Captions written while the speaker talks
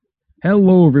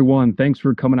Hello, everyone. Thanks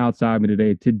for coming outside me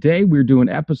today. Today, we're doing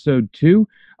episode 2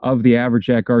 of the Average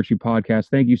Jack Archery podcast.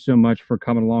 Thank you so much for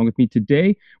coming along with me.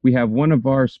 Today, we have one of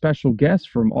our special guests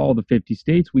from all the 50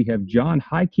 states. We have John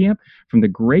Heitkamp from the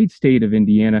great state of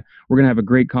Indiana. We're going to have a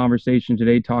great conversation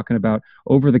today talking about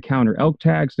over-the-counter elk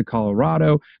tags to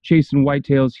Colorado, chasing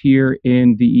whitetails here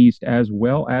in the East, as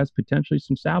well as potentially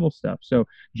some saddle stuff. So,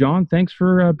 John, thanks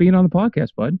for being on the podcast,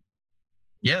 bud.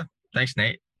 Yeah. Thanks,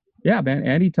 Nate. Yeah, man,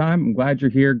 anytime. I'm glad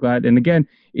you're here. Glad. And again,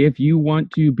 if you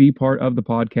want to be part of the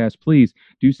podcast, please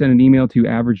do send an email to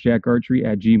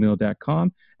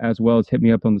averagejackarchery@gmail.com, as well as hit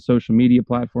me up on the social media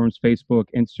platforms, Facebook,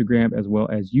 Instagram, as well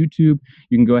as YouTube.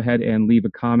 You can go ahead and leave a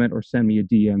comment or send me a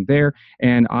DM there.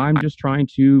 And I'm just trying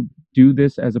to do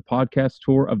this as a podcast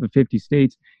tour of the 50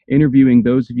 states, interviewing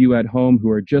those of you at home who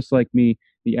are just like me,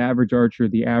 the average archer,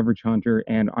 the average hunter.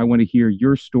 And I want to hear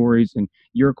your stories and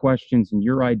your questions and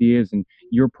your ideas and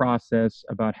your process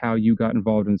about how you got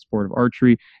involved in the sport of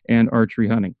archery and archery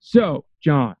hunting. So,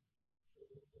 John,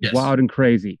 Yes. wild and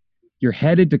crazy. You're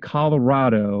headed to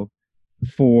Colorado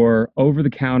for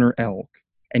over-the-counter elk,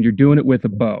 and you're doing it with a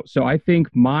bow. So I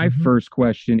think my first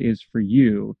question is for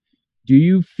you. Do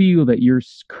you feel that your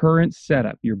current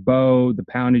setup, your bow, the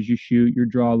poundage you shoot, your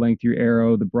draw length, your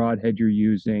arrow, the broadhead you're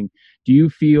using, do you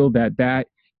feel that that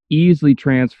easily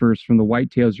transfers from the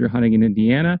whitetails you're hunting in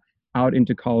Indiana out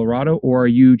into Colorado, or are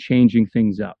you changing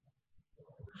things up?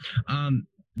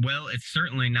 Well, it's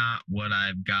certainly not what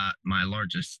I've got my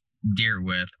largest deer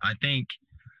with. I think,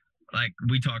 like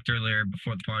we talked earlier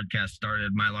before the podcast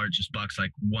started, my largest buck's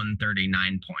like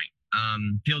 139 point.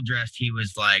 Field dressed, he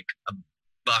was like a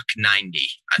buck 90,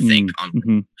 I think.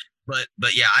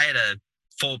 But yeah, I had a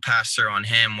full pass through on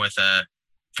him with a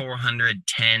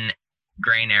 410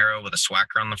 grain arrow with a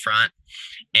swacker on the front.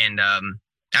 And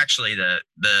actually, the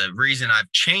reason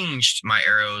I've changed my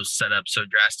arrow setup so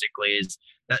drastically is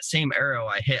that same arrow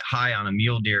I hit high on a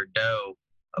mule deer doe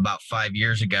about 5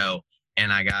 years ago,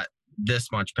 and I got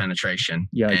this much penetration.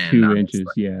 Yeah, like and 2 inches.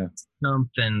 Like, yeah,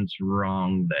 something's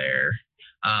wrong there.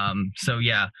 So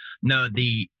yeah, no,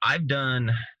 I'm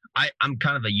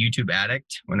kind of a YouTube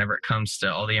addict whenever it comes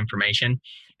to all the information,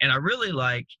 and I really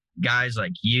like guys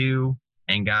like you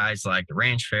and guys like the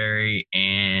Ranch Fairy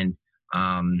and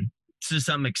to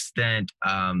some extent,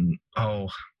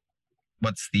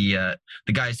 what's the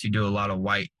guys who do a lot of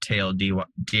whitetail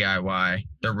DIY?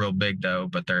 They're real big though,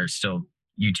 but they're still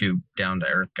YouTube down to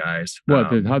earth guys. What,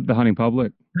 the Hunting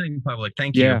Public? Hunting Public.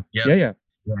 Thank Yeah. you. Yeah.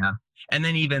 And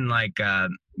then even like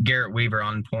Garrett Weaver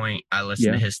on Point, I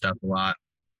listen to his stuff a lot.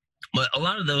 But a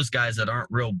lot of those guys that aren't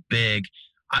real big,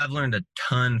 I've learned a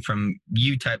ton from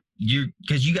because you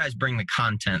guys bring the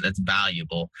content that's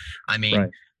valuable. I mean, right.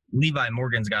 Levi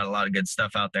Morgan's got a lot of good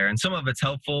stuff out there, and some of it's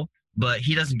helpful, but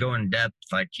he doesn't go in depth.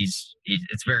 Like it's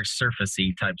very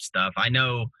surfacey type stuff. I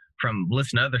know from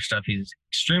listening to other stuff, he's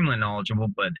extremely knowledgeable,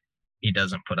 but he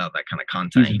doesn't put out that kind of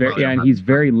content. He's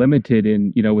very limited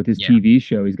in, with his TV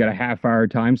show. He's got a half-hour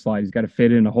time slot. He's got to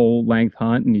fit in a whole length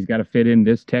hunt, and he's got to fit in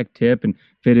this tech tip and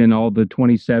fit in all the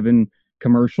 27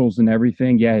 commercials and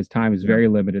everything. Yeah, his time is very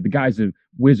limited. The guy's a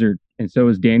wizard, and so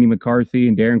is Danny McCarthy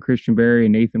and Darren Christianberry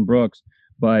and Nathan Brooks,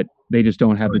 but they just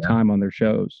don't have the time on their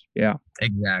shows. Yeah,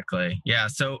 exactly. Yeah.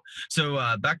 So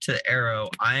back to the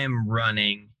arrow. I am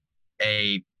running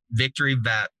a Victory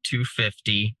VAP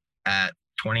 250 at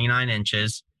 29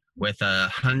 inches with a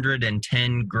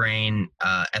 110 grain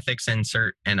Ethics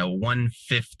insert and a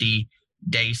 150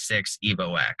 Day 6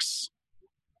 Evo X.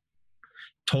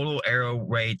 Total arrow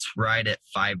rates right at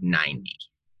 590.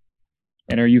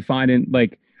 And are you finding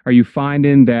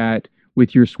that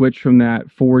with your switch from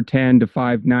that 410 to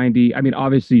 590, I mean,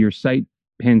 obviously your sight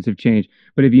pins have changed,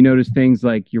 but have you noticed things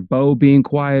like your bow being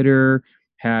quieter?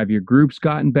 Have your groups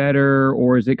gotten better,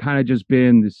 or has it kind of just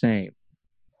been the same?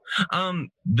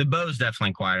 The bow's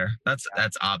definitely quieter. That's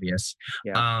obvious.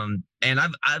 Yeah. And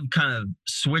I've kind of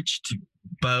switched to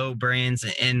bow brands,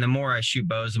 and the more I shoot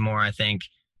bows, the more I think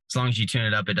as long as you tune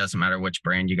it up, it doesn't matter which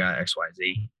brand you got,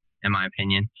 XYZ, in my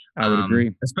opinion. I would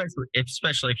agree.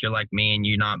 Especially if you're like me and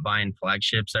you're not buying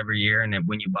flagships every year, and then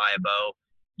when you buy a bow,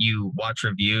 you watch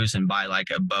reviews and buy like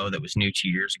a bow that was new 2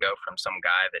 years ago from some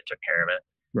guy that took care of it.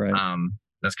 Right.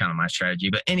 That's kind of my strategy.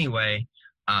 But anyway,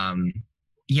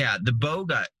 the bow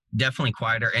got definitely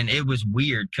quieter, and it was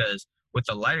weird because with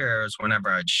the lighter arrows, whenever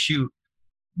I'd shoot,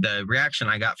 the reaction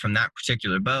I got from that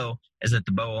particular bow is that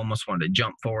the bow almost wanted to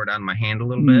jump forward out of my hand a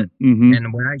little bit. Mm-hmm.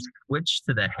 And when I switched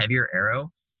to the heavier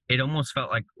arrow, it almost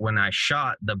felt like when I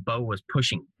shot, the bow was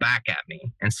pushing back at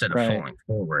me instead of falling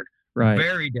forward. Right.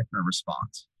 Very different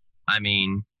response. I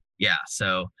mean, yeah.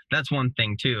 So that's one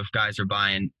thing too. If guys are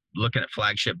buying looking at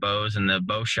flagship bows in the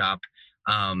bow shop,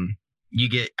 you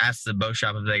get asked the bow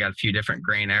shop if they got a few different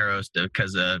grain arrows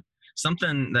because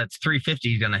something that's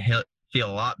 350 is going to feel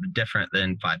a lot different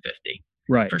than 550.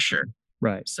 Right. For sure.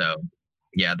 Right. So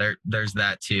yeah, there's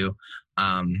that too.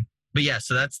 But yeah,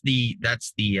 so that's the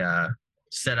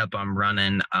setup I'm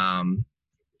running. And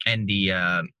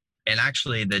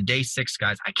actually the day 6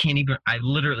 guys, I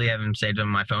literally have him saved on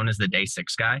my phone as the day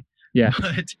 6 guy. Yeah.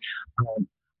 But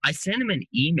I sent him an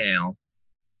email,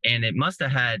 and it must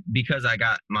have had, because I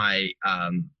got my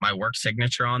my work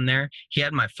signature on there, he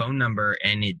had my phone number,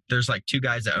 and there's like 2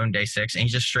 guys that own day 6, and he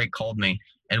just straight called me,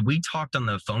 and we talked on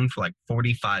the phone for like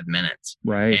 45 minutes.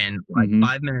 Right. And like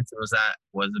 5 minutes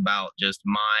was about just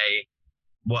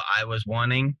what I was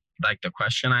wanting, like the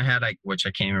question I had, which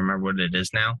I can't even remember what it is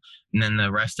now. And then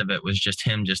the rest of it was just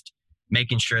him just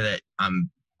making sure that I'm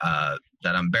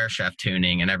bear shaft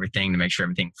tuning and everything to make sure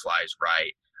everything flies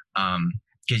right.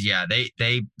 Because yeah,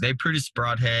 they produce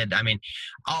broadhead. I mean,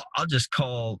 I'll just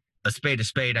call a spade.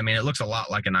 I mean, it looks a lot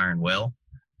like an iron will,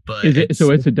 but it's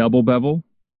a double bevel.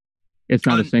 It's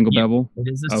not a single bevel.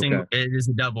 It is a single. It is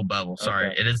a double bevel. Sorry,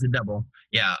 okay. It is a double.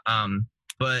 Yeah.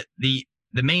 But the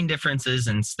main difference is,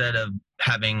 instead of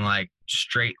having like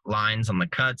straight lines on the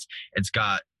cuts, it's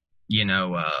got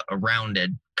a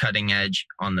rounded cutting edge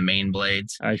on the main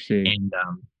blades. I see. And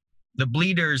the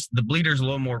bleeder's a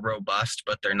little more robust,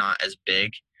 but they're not as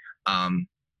big.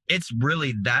 It's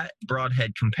really, that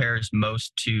broadhead compares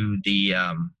most to the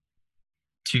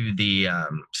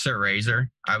Serrazer,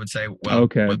 I would say. Well,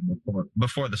 okay.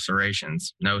 Before the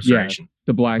serrations, no serration. Yeah,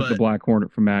 the Black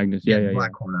Hornet from Magnus. Yeah.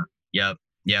 Black Hornet. Yep.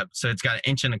 So it's got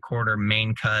 1.25 inch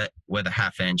main cut with a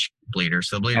 1/2 inch bleeder.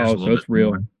 So the bleeder's a little bit it's real.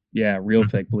 More. Yeah, real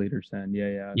thick bleeders then.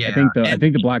 Yeah. Yeah. I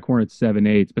think the Black Hornet's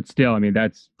 7/8, but still, I mean,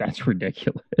 that's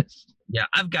ridiculous. Yeah,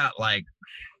 I've got like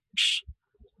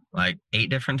 8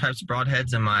 different types of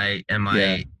broadheads in my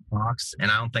box,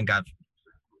 and I don't think I've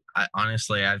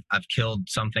killed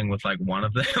something with like one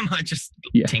of them. I just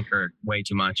tinker way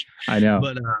too much. I know.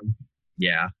 But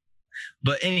yeah.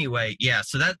 But anyway, yeah,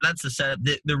 so that's the setup.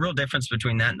 The real difference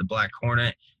between that and the Black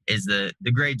Hornet is the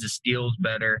grades of steel's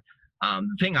better.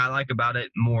 The thing I like about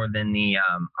it more than the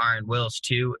iron wills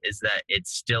too is that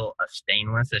it's still a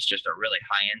stainless. It's just a really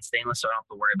high-end stainless, so I don't have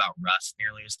to worry about rust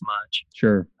nearly as much.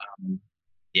 Sure.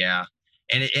 Yeah.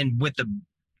 And with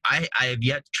I have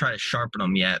yet to try to sharpen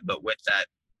them yet, but with that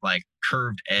like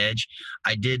curved edge,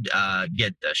 I did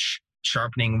get the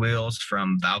sharpening wheels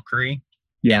from Valkyrie.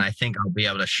 Yeah. And I think I'll be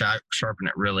able to sharpen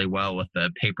it really well with the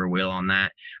paper wheel on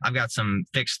that. I've got some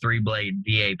fixed 3-blade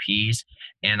VAPs,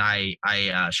 and I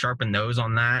sharpened those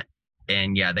on that.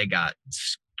 And yeah, they got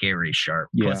scary sharp.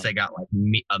 Yeah. Plus they got like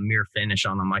a mirror finish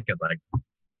on them. I could like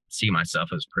see myself.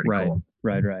 It was pretty cool.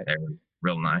 Right. They were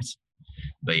real nice.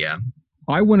 But yeah.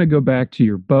 I want to go back to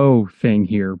your bow thing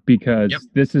here, because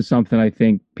this is something I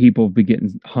think people have been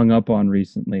getting hung up on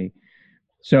recently.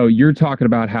 So you're talking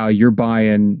about how you're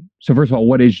buying. So first of all,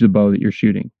 what is the bow that you're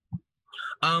shooting?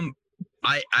 I've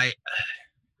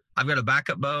got a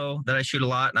backup bow that I shoot a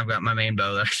lot, and I've got my main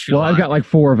bow that I shoot a lot. Well, I've got like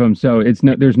 4 of them, so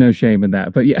there's no shame in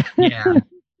that. But yeah. Yeah.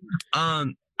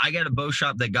 I got a bow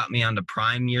shop that got me onto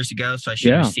Prime years ago, so I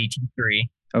shoot a CT3.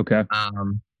 Okay.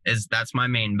 That's my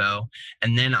main bow,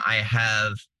 and then I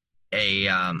have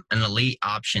an Elite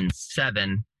Option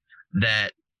 7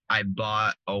 that I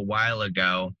bought a while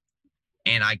ago.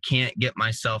 And I can't get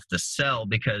myself to sell,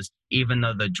 because even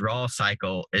though the draw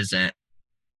cycle isn't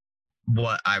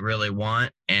what I really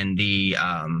want, and the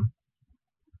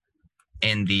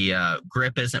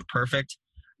grip isn't perfect,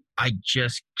 I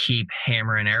just keep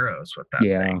hammering arrows with that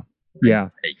thing. Yeah.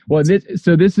 Well, this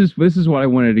is what I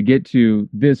wanted to get to,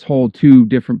 this whole 2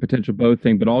 different potential bow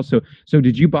thing, but also, so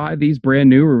did you buy these brand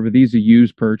new, or were these a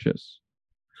used purchase?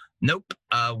 Nope.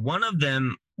 One of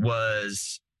them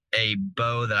was a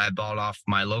bow that I bought off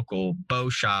my local bow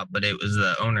shop, but it was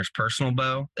the owner's personal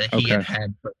bow that he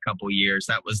had for a couple years.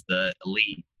 That was the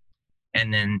Elite.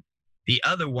 And then the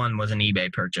other one was an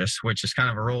eBay purchase, which is kind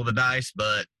of a roll of the dice,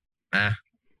 but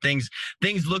things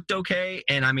looked okay.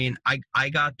 And I mean, I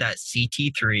got that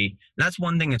CT3. That's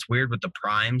one thing that's weird with the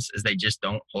primes, is they just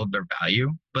don't hold their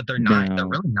value, but they're nice. They're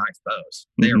really nice bows.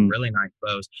 They are really nice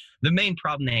bows. The main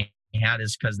problem they had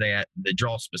is because they had the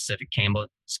draw specific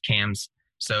cams.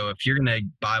 So if you're going to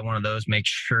buy one of those, make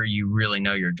sure you really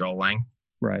know your draw length.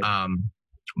 Right.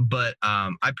 But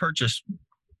I purchased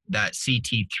that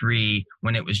CT3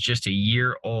 when it was just a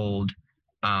year old,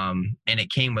 and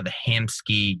it came with a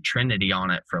Hamskea Trinity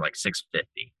on it for like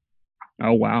 $650.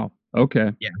 Oh wow.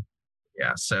 Okay.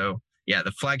 Yeah. So yeah,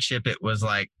 the flagship, it was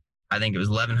like, I think it was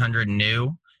 $1,100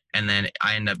 new, and then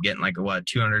I ended up getting like a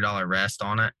 $200 rest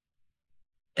on it.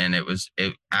 and it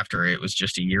after it was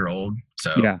just a year old.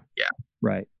 So Yeah. yeah,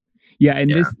 Right. Yeah. And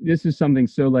yeah. this is something.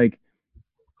 So like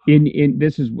in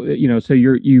this is, so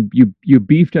you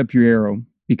beefed up your arrow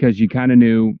because you kind of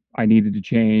knew I needed to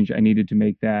change. I needed to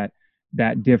make that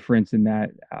difference in that,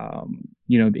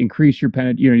 increase your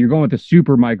you're going with a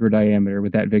super micro diameter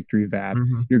with that Victory VAP.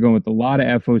 Hmm. You're going with a lot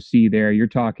of FOC there. You're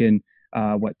talking,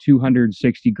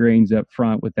 260 grains up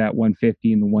front with that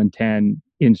 150 and the 110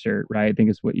 insert, right? I think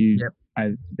it's what you, Yep.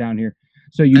 I down here.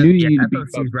 So you knew you Yeah, needed to beef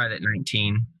FOC up. is right at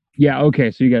 19. Yeah,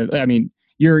 okay. So you got, I mean,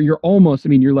 you're almost, I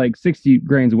mean, you're like 60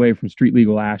 grains away from street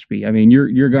legal Ashby. I mean,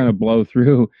 you're gonna blow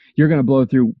through,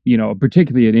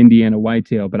 particularly at Indiana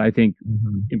whitetail, but I think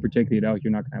Hmm. in particular at elk,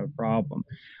 you're not gonna have a problem.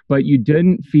 But you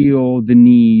didn't feel the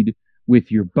need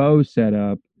with your bow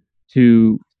setup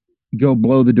to go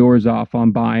blow the doors off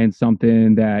on buying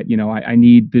something that, I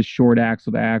need this short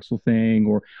axle to axle thing,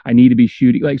 or I need to be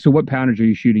shooting. Like, so what poundage are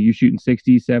you shooting? You shooting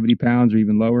 60, 70 pounds or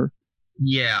even lower?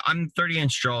 Yeah, I'm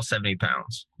 30-inch draw, 70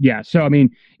 pounds. Yeah. So, I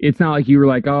mean, it's not like you were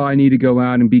like, oh, I need to go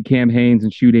out and be Cam Hanes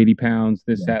and shoot 80 pounds,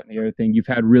 this, Yeah. that, and the other thing. You've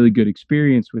had really good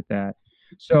experience with that.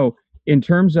 So, in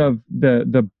terms of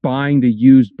the buying the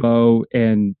used bow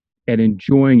and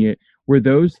enjoying it, were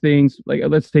those things like,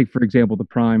 let's take, for example, the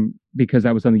Prime, because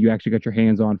that was something you actually got your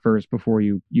hands on first before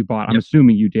you bought. I'm Yep.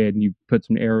 assuming you did and you put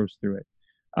some arrows through it.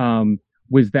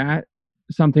 Was that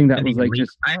something that And was the like elite,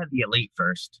 just, I had the elite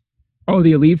first. oh,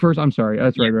 the Elite first? I'm sorry.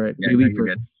 That's Yeah. right. Yeah, The no, Elite you're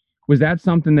first. good. Was that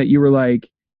something that you were like,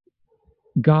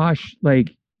 gosh,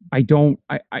 like I don't,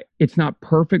 it's not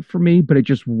perfect for me, but it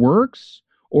just works?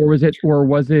 Or was it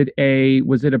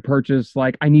a purchase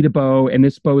like I need a bow and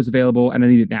this bow is available and I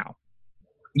need it now?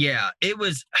 Yeah, it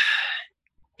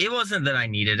wasn't that I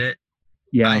needed it.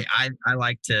 Yeah, I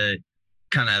like to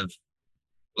kind of,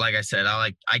 like I said,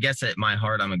 I guess at my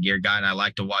heart I'm a gear guy and I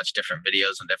like to watch different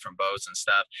videos and different bows and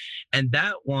stuff. And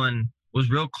that one was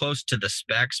real close to the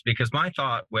specs because my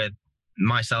thought with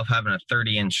myself having a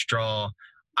 30-inch straw,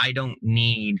 I don't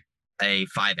need a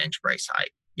 5-inch brace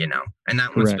height, And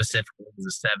that one correct. specifically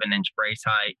was a 7-inch brace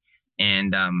height.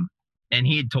 And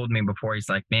he had told me before, he's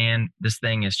like, man, this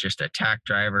thing is just a tack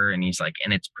driver, and he's like,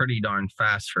 and it's pretty darn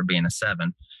fast for being a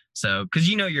 7. So, because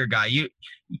you're a guy,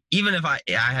 even if I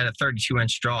had a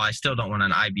 32-inch draw, I still don't want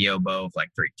an IBO bow of like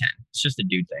 310. It's just a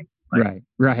dude thing. Like,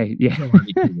 Right. Yeah. you don't want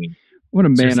to be too weak. Want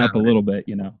to It's man just up how a it is. little bit.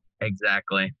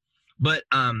 Exactly. But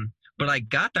I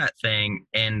got that thing,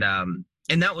 and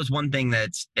that was one thing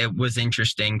it was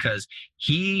interesting because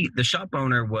the shop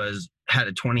owner had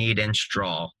a 28-inch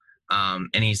draw.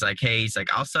 And he's like, hey,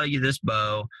 I'll sell you this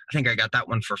bow. I think I got that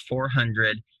one for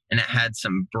 400, and it had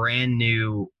some brand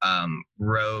new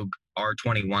Rogue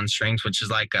R21 strings, which is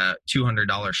like a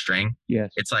 $200 string.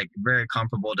 Yes. It's like very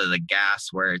comparable to the Gas,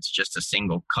 where it's just a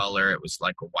single color. It was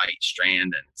like a white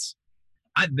strand, and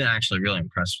I've been actually really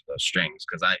impressed with those strings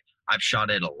because I've shot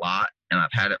it a lot, and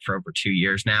I've had it for over 2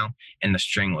 years now, and the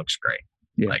string looks great.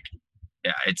 Yeah. Like,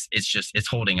 yeah, it's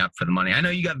holding up for the money. I know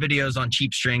you got videos on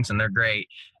cheap strings and they're great,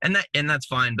 and that's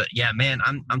fine. But yeah, man,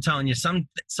 I'm telling you,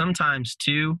 sometimes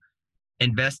too,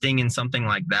 investing in something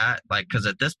like that, like, because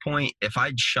at this point, if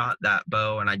I'd shot that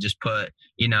bow and I just put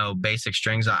basic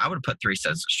strings on, I would have put 3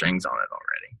 sets of strings on it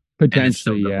already, and it's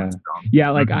still Potentially, going yeah. strong. Yeah,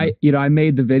 like I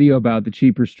made the video about the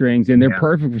cheaper strings and they're Yeah.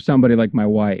 perfect for somebody like my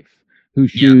wife who Yeah.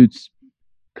 shoots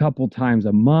a couple times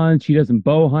a month. She doesn't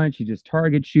bow hunt, she just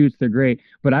target shoots. They're great.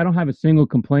 But I don't have a single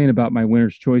complaint about my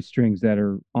winner's choice strings that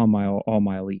are on all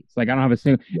my elites. Like I don't have a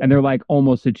single, and they're like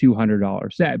almost a $200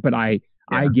 set. But I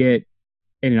get,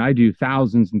 and I do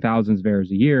thousands and thousands of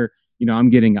arrows a year. I'm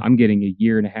getting a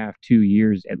year and a half, 2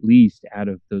 years at least out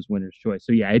of those winner's choice.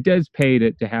 So yeah, it does pay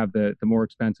to have the more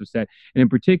expensive set. And in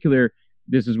particular,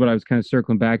 this is what I was kind of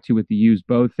circling back to with the used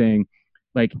bow thing.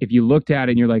 Like if you looked at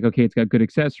it and you're like, okay, it's got good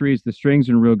accessories, the strings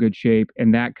are in real good shape,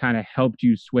 and that kind of helped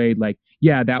you sway, like,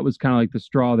 yeah, that was kind of like the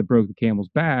straw that broke the camel's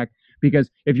back. Because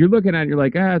if you're looking at it, you're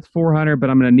like, it's 400, but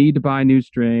I'm going to need to buy new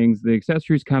strings. The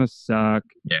accessories kind of suck.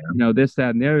 Yeah. This,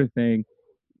 that, and the other thing.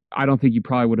 I don't think you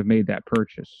probably would have made that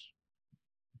purchase.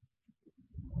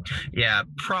 Yeah,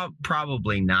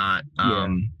 probably not.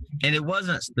 And it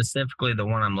wasn't specifically the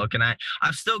one I'm looking at.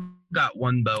 I've still got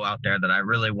one bow out there that I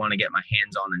really want to get my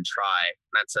hands on and try.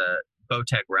 That's a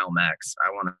Bowtech Realm X. I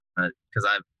want to, because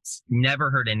I've never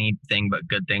heard anything but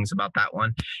good things about that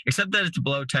one, except that it's a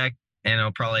Blowtech and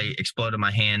it'll probably explode in my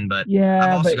hand. But yeah,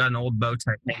 I've also got an old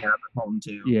Bowtech hanging up at home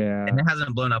too. Yeah, and it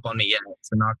hasn't blown up on me yet.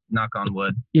 So knock on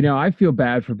wood. I feel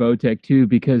bad for Bowtech too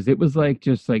because it was like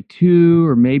just like 2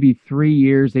 or maybe 3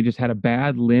 years they just had a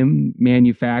bad limb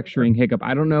manufacturing hiccup.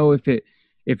 I don't know if it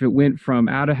went from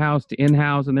out of house to in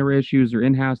house and there were issues, or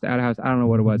in house to out of house. I don't know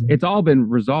what it was. It's all been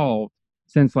resolved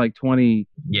since like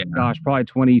Yeah. probably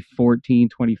 2014,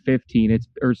 2015. It's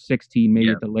or 16 maybe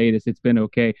Yeah. at the latest. It's been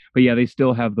okay, but yeah, they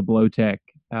still have the Blowtech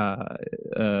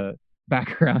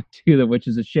background to them, which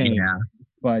is a shame. Yeah.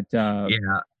 But Yeah.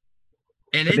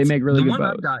 And but they make really the good one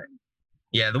bows. I've got.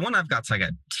 Yeah, the one I've got's like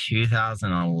a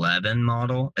 2011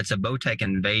 model. It's a Bowtech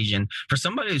Invasion. For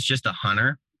somebody who's just a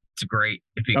hunter, it's great.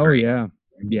 It'd be Oh great. yeah.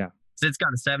 So it's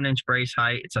got a 7-inch brace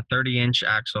height. It's a 30-inch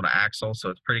axle to axle, so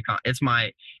it's pretty. It's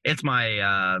my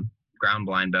ground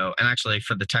blind bow, and actually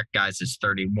for the tech guys, it's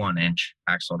 31-inch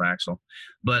axle to axle.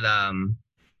 But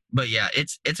yeah,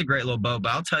 it's a great little bow.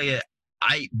 But I'll tell you,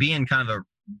 I being kind of a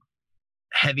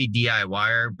heavy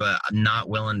DIYer, but I'm not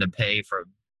willing to pay for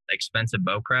expensive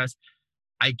bow crest.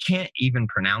 I can't even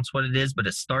pronounce what it is, but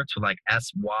it starts with like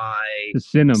SY The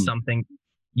Cinum. something.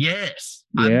 Yes,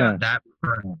 Yeah. I've got that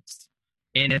press,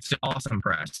 and it's an awesome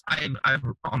press. I've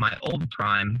on my old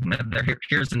Prime.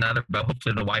 Here's another, but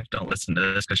hopefully the wife don't listen to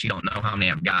this because she don't know how many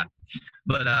I've got.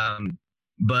 But on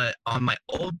my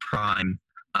old Prime,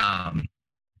 I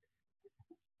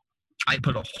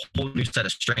put a whole new set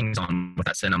of strings on with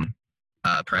that Cinum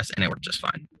press, and it worked just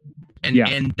fine. And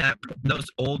that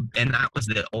was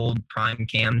the old Prime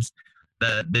cams.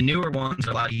 The newer ones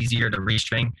are a lot easier to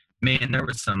restring. Man, there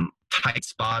was some tight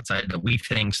spots I had to weave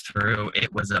things through.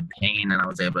 It was a pain, and I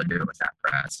was able to do it with that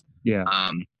press. Yeah.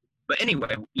 But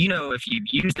anyway, if you've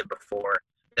used it before,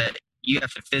 that you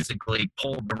have to physically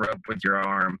pull the rope with your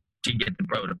arm to get the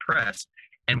bow to press.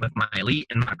 And with my Elite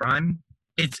and my Prime,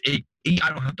 I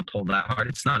don't have to pull that hard.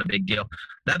 It's not a big deal.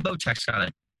 That Bowtech's got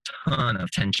a ton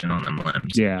of tension on them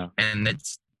limbs. Yeah. And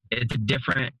it's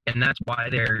different, and that's why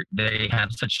they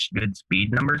have such good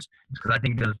speed numbers, because I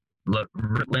think the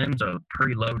limbs are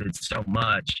preloaded so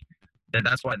much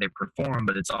that's why they perform,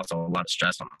 but it's also a lot of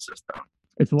stress on the system.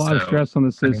 It's a lot of stress on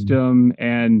the system,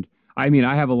 and I mean,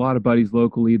 I have a lot of buddies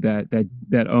locally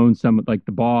that own some, like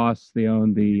the Boss. They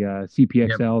own the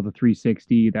CPXL, the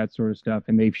 360, that sort of stuff,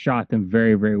 and they've shot them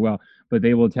very, very well. But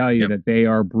they will tell you that they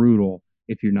are brutal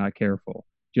if you're not careful,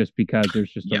 just because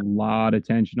there's just a lot of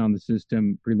tension on the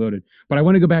system preloaded. But I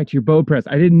want to go back to your bow press.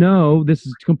 I didn't know, this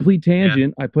is a complete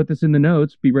tangent. I put this in the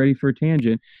notes. Be ready for a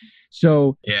tangent.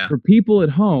 So for people at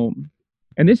home,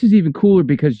 and this is even cooler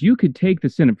because you could take the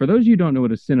Cinum. For those of you who don't know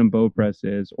what a Cinum bow press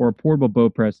is, or a portable bow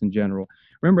press in general,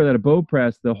 remember that a bow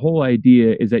press, the whole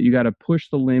idea is that you got to push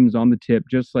the limbs on the tip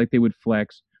just like they would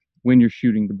flex when you're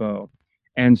shooting the bow.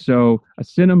 And so a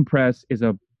Cinum press is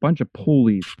a bunch of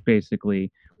pulleys, basically,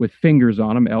 with fingers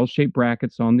on them, L-shaped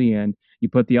brackets on the end. You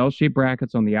put the L-shaped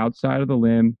brackets on the outside of the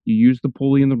limb. You use the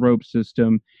pulley in the rope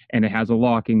system, and it has a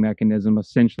locking mechanism, a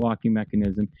cinch locking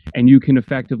mechanism, and you can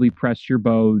effectively press your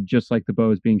bow just like the bow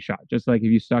is being shot. Just like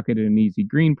if you stuck it in an easy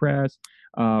green press,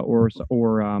 or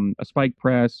a spike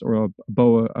press, or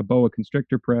a boa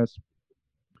constrictor press,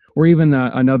 or even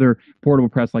another portable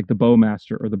press like the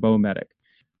Bowmaster or the Bowmedic.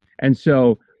 And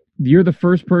so you're the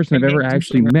first person I've ever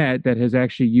actually met that has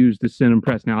actually used the Cinum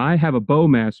press. Now, I have a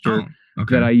Bowmaster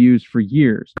that I used for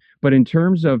years, but in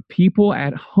terms of people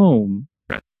at home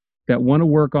that want to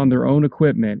work on their own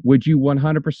equipment, would you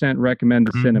 100% recommend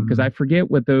the Cinum? Because I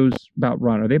forget what those about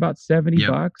run. Are they about $70?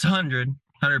 It's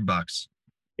 $100.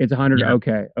 It's 100. Yep.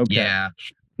 Okay. Yeah.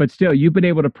 But still, you've been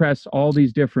able to press all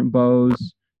these different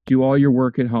bows, do all your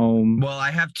work at home. Well,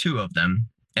 I have two of them,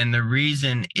 and the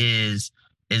reason is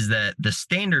that the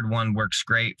standard one works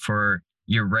great for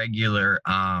your regular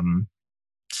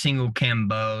single cam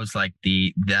bows, like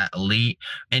that Elite,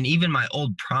 and even my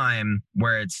old Prime,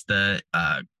 where it's the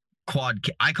quad.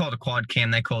 I call it a quad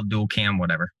cam. They call it dual cam,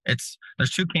 whatever.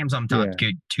 There's two cams on top,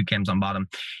 two cams on bottom.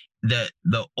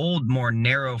 The old, more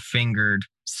narrow fingered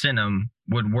Cinum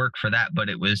would work for that, but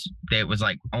it was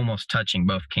like almost touching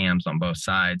both cams on both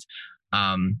sides.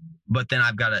 But then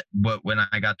when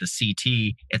I got the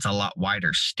CT, it's a lot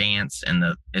wider stance, and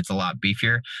it's a lot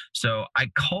beefier. So I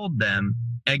called them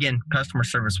again. Customer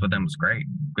service with them was great,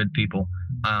 good people.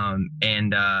 And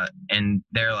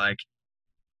they're like,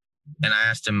 and I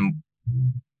asked them,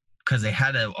 because they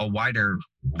had a wider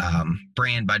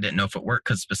brand, but I didn't know if it worked,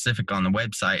 because specific on the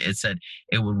website, it said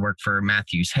it would work for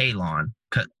Matthews Halon.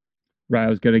 Right, I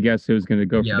was going to guess it was going to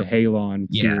go for the Halon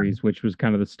series, which was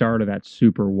kind of the start of that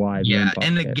super wide.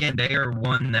 And again, they are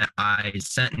one that I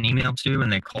sent an email to, and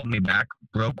they called me back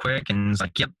real quick and was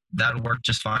like, yep, that'll work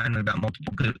just fine. We've got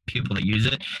multiple good people that use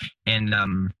it. And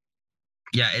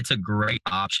it's a great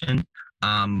option.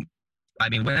 I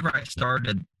mean, whenever I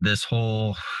started this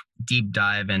whole deep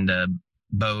dive into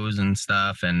bows and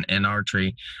stuff and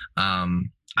archery,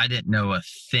 I didn't know a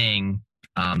thing.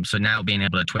 So now being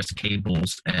able to twist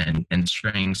cables and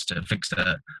strings to fix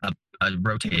a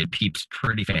rotated peep's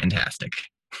pretty fantastic.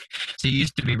 So it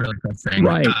used to be really frustrating.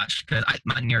 Right. Gosh, because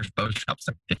my nearest bow shop's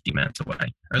like 50 minutes away,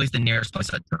 or at least the nearest place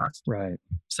I trust. Right.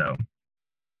 So.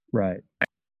 Right.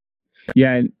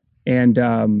 Yeah,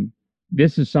 and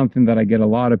this is something that I get a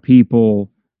lot of people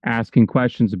asking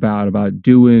questions about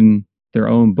doing their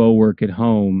own bow work at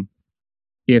home,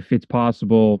 if it's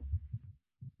possible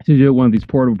to do one of these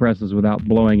portable presses without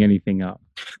blowing anything up.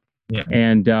 Yeah.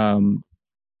 And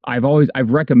I've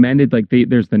recommended, like,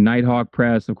 there's the Nighthawk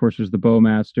press, of course there's the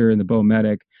Bowmaster and the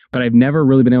Bowmedic, but I've never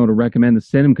really been able to recommend the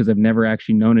Cinema because I've never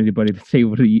actually known anybody that's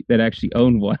able to that actually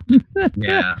owned one.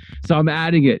 Yeah. So I'm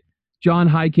adding it. John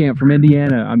Heitkamp from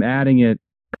Indiana, I'm adding it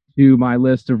to my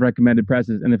list of recommended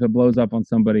presses, and if it blows up on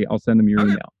somebody, I'll send them your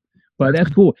email. But that's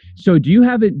cool. So do you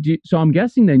have it? So I'm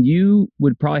guessing then you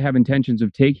would probably have intentions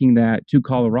of taking that to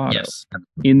Colorado. Yes.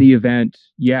 In the event.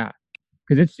 Yeah.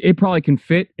 Because it probably can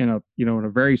fit in a in a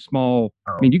very small.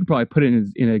 Oh. I mean, you could probably put it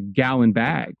in a gallon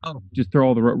bag. Oh. Just throw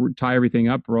all the tie everything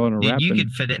up, roll in a wrap. You could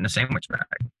fit it in a sandwich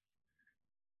bag.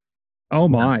 Oh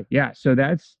my, yeah. So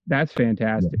that's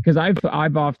fantastic, because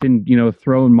I've often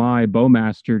thrown my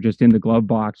Bowmaster just in the glove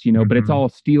box, but it's all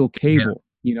steel cable,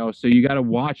 so you got to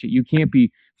watch it. You can't be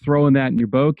throwing that in your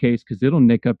bow case because it'll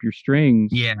nick up your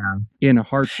strings. Yeah. In a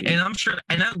heartbeat. And I'm sure.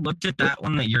 And I looked at that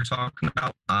one that you're talking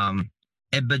about.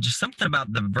 But just something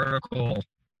about the vertical.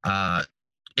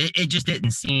 It just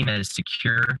didn't seem as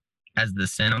secure as the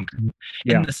Cinema.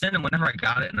 And the Cinema, whenever I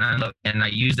got it and I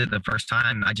used it the first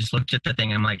time, I just looked at the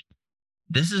thing. And I'm like,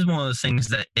 this is one of those things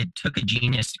that it took a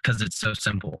genius because it's so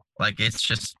simple. Like,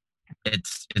 it's I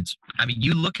mean,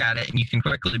 you look at it and you can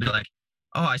quickly be like,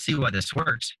 oh, I see why this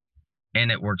works.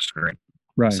 And it works great.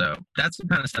 Right. So that's the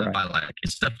kind of stuff I like.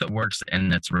 It's stuff that works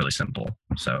and it's really simple.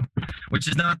 So, which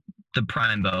is not the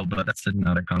prime bow, but that's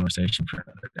another conversation for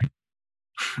another day.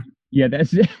 Yeah,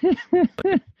 that's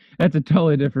that's a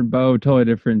totally different bow, totally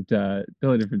different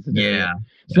scenario. Yeah.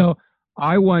 So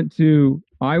I want to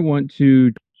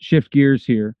shift gears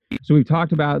here. So we've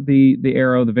talked about the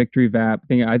Arrow, the Victory VAP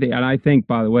thing. I think,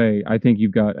 by the way, I think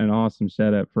you've got an awesome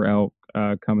setup for elk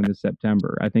coming this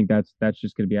September. I think that's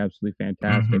just going to be absolutely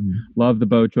fantastic. Love the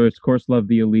bow choice, of course. Love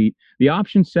the Elite, the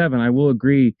Option 7. I will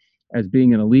agree, as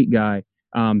being an Elite guy,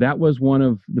 that was one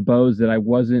of the bows that I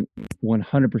wasn't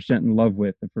 100% in love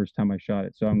with the first time I shot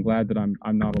it. So I'm glad that I'm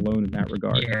not alone in that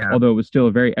regard. Yeah. Although it was still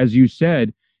a very, as you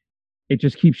said, it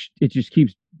just keeps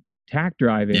tack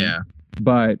driving. Yeah.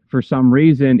 But for some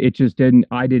reason,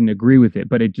 I didn't agree with it,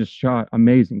 but it just shot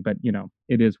amazing. But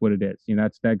it is what it is.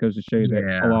 That goes to show you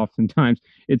that oftentimes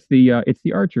it's the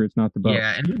Archer, it's not the bow.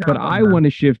 Yeah. But I want to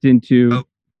shift into.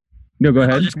 No, go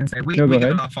ahead. I was just gonna say we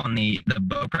got off on the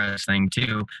bow press thing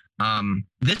too.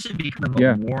 This should be kind of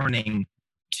a warning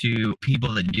to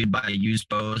people that do buy used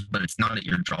bows, but it's not at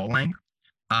your draw length.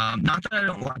 Not that I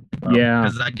don't like the bow,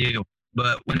 because I do,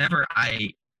 but whenever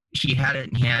he had it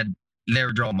and he had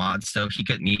their draw mods, so he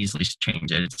couldn't easily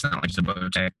change it. It's not like it's a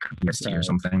Bowtech PST or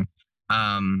something.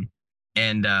 But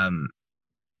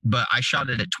I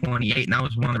shot it at 28, and that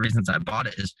was one of the reasons I bought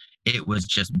it. Is it was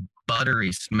just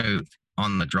buttery smooth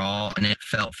on the draw, and it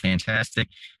felt fantastic.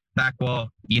 Backwall,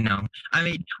 I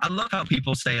mean, I love how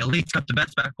people say Elite's got the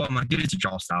best backwall. I'm like, dude, it's a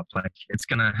draw stop. Like, it's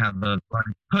gonna have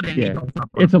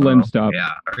it's a limb stop.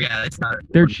 Yeah, it's not.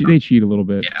 They cheat a little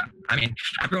bit. Yeah, I mean,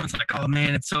 everyone's like, oh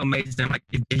man, it's so amazing. I'm like,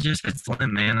 it just hits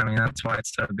limb, man. I mean, that's why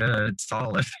it's so good. It's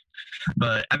solid.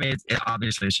 But I mean,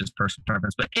 obviously it's just personal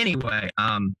preference. But anyway,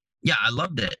 yeah, I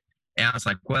loved it, and I was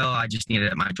like, well, I just needed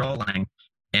it at my draw length,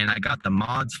 and I got the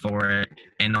mods for it,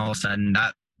 and all of a sudden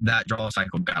that draw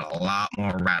cycle got a lot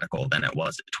more radical than it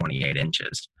was at 28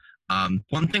 inches.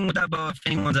 One thing with that bow, if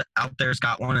anyone's out there's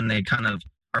got one and they kind of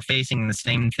are facing the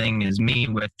same thing as me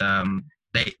with,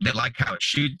 they like how it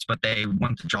shoots, but they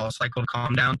want the draw cycle to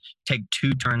calm down, take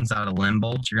 2 turns out of limb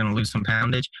bolts. You're going to lose some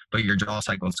poundage, but your draw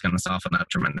cycle is going to soften up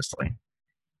tremendously.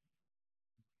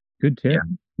 Good tip. Yeah.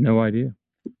 No idea.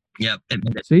 Yep.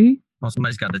 See? Well,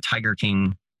 somebody's got the Tiger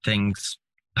King things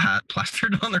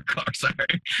plastered on their car. Sorry,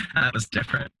 that was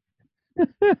different.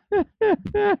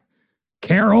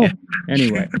 Carol.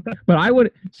 Anyway, but I'm going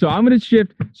to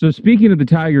shift. So speaking of the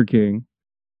Tiger King,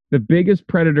 the biggest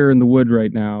predator in the wood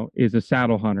right now is a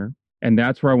saddle hunter, and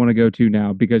that's where I want to go to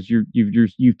now, because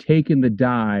you've taken the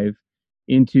dive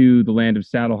into the land of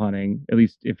saddle hunting. At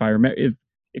least if I remember,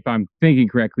 if I'm thinking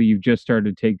correctly, you've just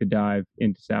started to take the dive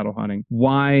into saddle hunting.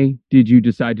 Why did you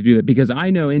decide to do that? Because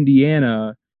I know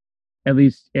Indiana, at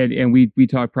least, and we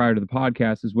talked prior to the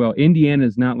podcast as well, Indiana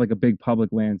is not like a big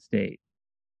public land state.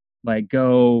 Like,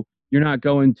 you're not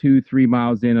going 2-3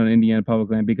 miles in on Indiana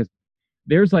public land, because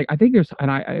there's like, I think there's, and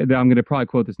I'm going to probably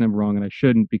quote this number wrong, and I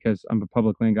shouldn't because I'm a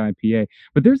public land guy in PA,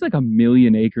 but there's like 1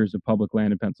 million acres of public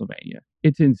land in Pennsylvania.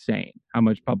 It's insane how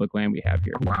much public land we have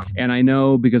here. Wow. And I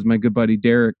know because my good buddy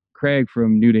Derek Craig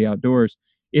from New Day Outdoors,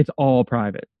 it's all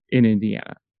private in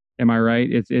Indiana. Am I right?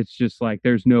 It's just like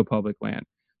there's no public land.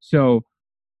 So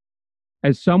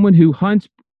as someone who hunts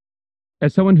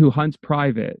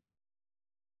private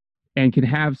and can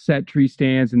have set tree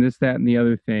stands and this, that, and the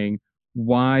other thing,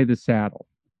 why the saddle?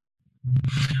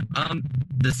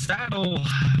 The saddle,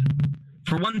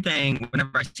 for one thing,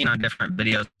 whenever I seen on different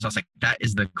videos, I was like, that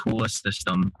is the coolest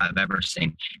system I've ever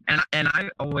seen. And I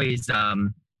always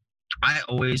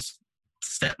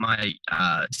set my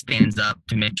stands up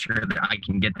to make sure that I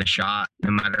can get the shot,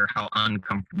 no matter how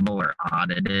uncomfortable or odd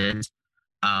it is.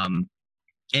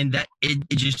 And that it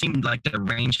just seemed like the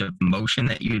range of motion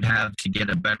that you'd have to get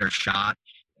a better shot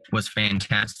was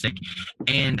fantastic.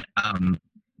 And I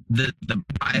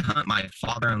hunt my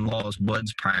father-in-law's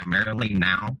woods primarily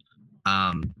now.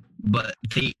 But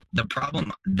the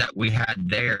problem that we had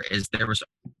there is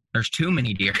there's too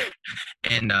many deer.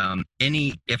 And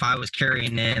if I was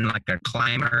carrying in like a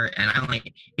climber, and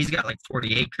he's got like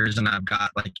 40 acres and I've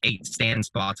got like 8 stand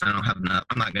spots, I don't have enough.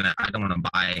 I don't want to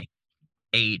buy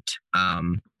 8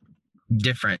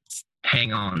 different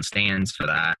hang on stands for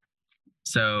that.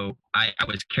 So I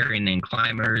was carrying in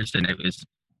climbers, and it was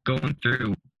going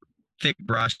through thick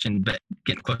brush and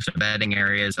getting close to bedding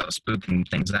areas. I was spooking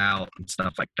things out and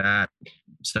stuff like that.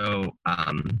 So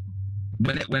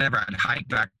whenever I'd hike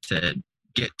back to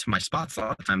get to my spots, a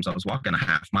lot of times I was walking a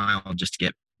half mile just to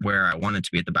get where I wanted to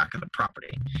be at the back of the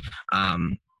property.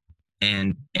 And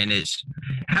it's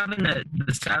having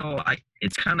the saddle.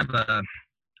 It's kind of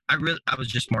I was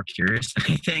just more curious.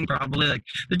 I think probably like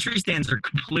the tree stands are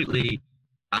completely,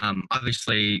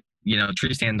 obviously,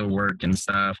 tree stands will work and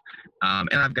stuff. And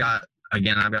I've got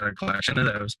a collection of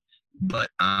those, but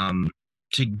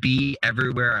to be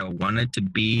everywhere I wanted to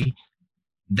be,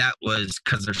 that was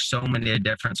because there's so many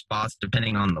different spots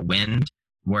depending on the wind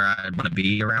where I'd want to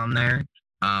be around there.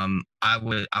 I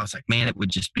was like, man, it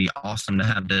would just be awesome to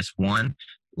have this one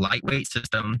lightweight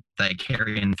system that I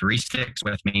carry in 3 sticks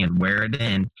with me and wear it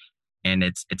in. And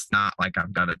it's not like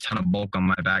I've got a ton of bulk on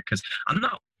my back, because I'm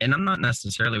not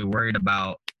necessarily worried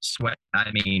about sweat.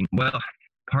 I mean, well,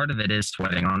 part of it is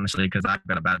sweating, honestly, because I've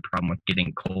got a bad problem with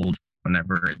getting cold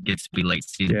whenever it gets to be late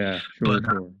season. Yeah,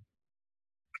 sure.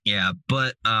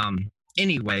 But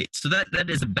anyway, so that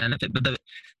is a benefit, but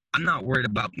I'm not worried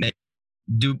about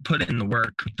put in the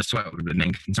work. The sweat would be the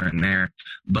main concern there,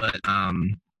 but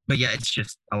yeah, it's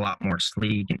just a lot more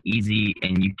sleek and easy,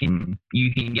 and you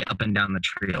can get up and down the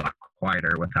tree a lot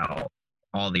quieter without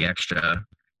all the extra,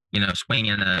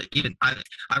 swinging. Even I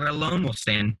got a lone wolf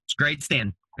stand. It's a great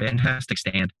stand, fantastic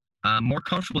stand, more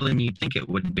comfortable than you'd think it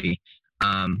would be.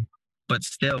 But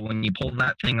still, when you pull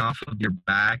that thing off of your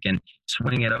back and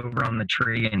swing it over on the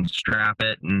tree and strap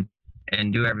it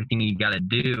and do everything you got to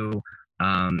do,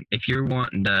 if you're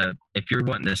wanting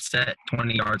to set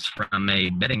 20 yards from a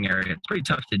bedding area, it's pretty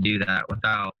tough to do that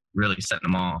without really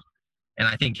setting them off. And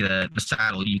I think the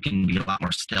saddle, you can be a lot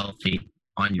more stealthy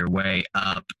on your way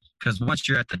up, because once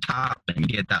you're at the top and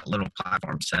you get that little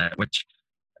platform set, which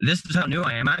this is how new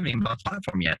I am. I haven't even bought a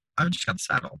platform yet. I've just got the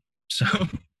saddle. So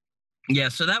yeah,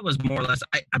 so that was more or less,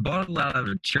 I bought a lot of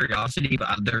curiosity,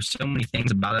 but there's so many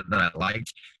things about it that I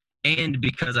liked. And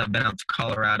because I've been out to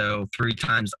Colorado 3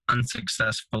 times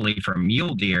unsuccessfully for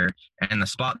mule deer, and the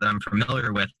spot that I'm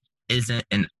familiar with isn't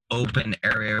an open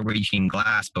area where you can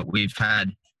glass, but we've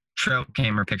had trail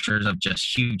camera pictures of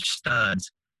just huge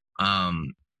studs,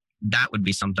 that would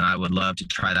be something I would love to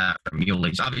try that for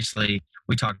muleys. Obviously,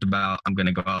 we talked about I'm going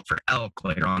to go out for elk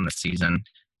later on this season,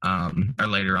 or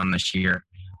later on this year.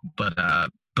 But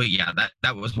yeah,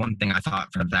 that was one thing I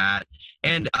thought for that.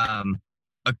 And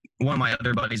one of my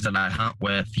other buddies that I hunt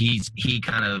with, he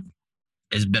kind of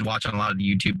has been watching a lot of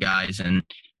the YouTube guys and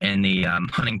the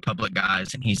hunting public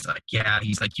guys, and he's like, you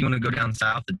want to go down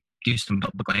south to do some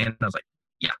public land? And I was like,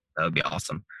 yeah, that would be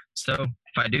awesome. So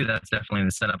if I do, that's definitely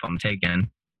the setup I'm taking.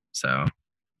 So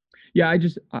yeah,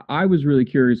 I was really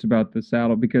curious about the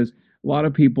saddle, because a lot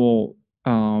of people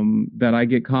that I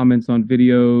get comments on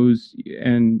videos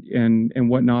and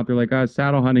whatnot, they're like,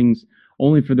 saddle hunting's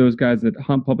only for those guys that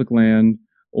hunt public land,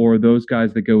 or those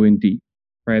guys that go in deep,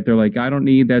 right? They're like, I don't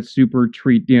need that super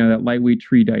tree, that lightweight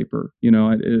tree diaper,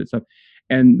 stuff.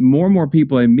 And more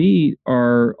people I meet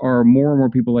are more and more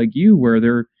people like you, where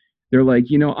they're like,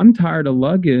 I'm tired of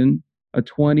lugging a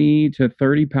 20 to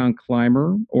 30 pound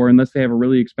climber, or unless they have a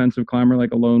really expensive climber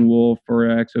like a Lone Wolf or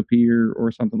a XOP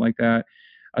or something like that,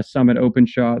 a Summit Open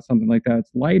Shot, something like that,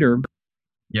 it's lighter.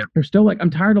 Yep. They're still like, I'm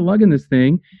tired of lugging this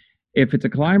thing. If it's a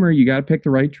climber, you got to pick the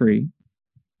right tree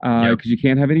because Yep. you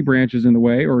can't have any branches in the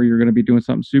way or you're going to be doing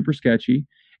something super sketchy.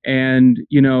 And,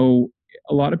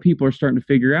 a lot of people are starting to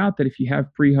figure out that if you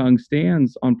have pre-hung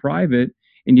stands on private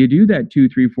and you do that 2,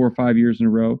 3, 4, 5 years in a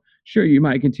row, sure, you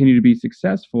might continue to be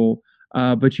successful,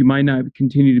 but you might not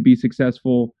continue to be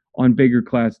successful on bigger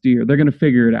class deer. They're going to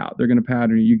figure it out. They're going to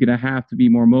pattern you. You're going to have to be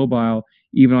more mobile,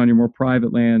 even on your more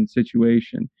private land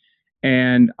situation.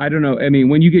 And I don't know. I mean,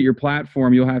 when you get your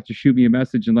platform, you'll have to shoot me a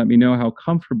message and let me know how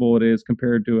comfortable it is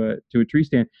compared to a tree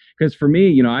stand. Because for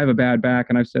me, I have a bad back,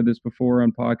 and I've said this before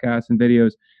on podcasts and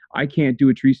videos. I can't do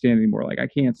a tree stand anymore. Like I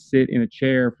can't sit in a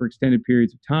chair for extended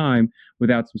periods of time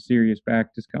without some serious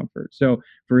back discomfort. So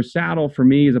for a saddle, for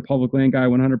me as a public land guy,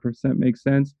 100% makes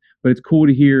sense. But it's cool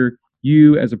to hear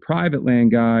you as a private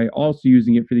land guy also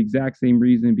using it for the exact same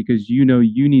reason because you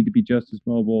need to be just as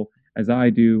mobile as I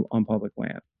do on public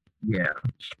land. Yeah.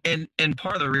 And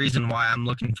part of the reason why I'm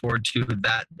looking forward to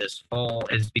that this fall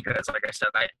is because, like I said,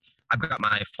 I've got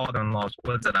my father-in-law's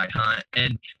woods that I hunt.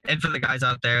 And for the guys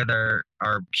out there that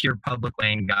are pure public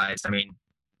land guys, I mean,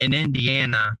 in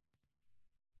Indiana,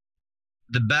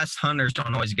 the best hunters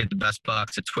don't always get the best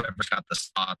bucks. It's whoever's got the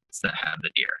spots that have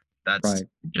the deer. That's Right.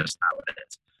 just how it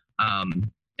is.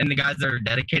 And the guys that are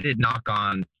dedicated knock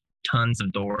on tons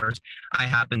of doors. I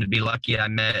happen to be lucky. I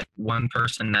met one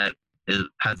person that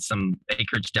had some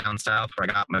acreage down south where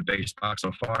I got my biggest buck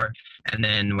so far. And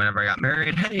then whenever I got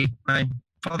married, hey, my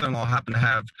father-in-law happened to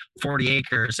have 40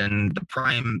 acres in the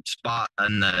prime spot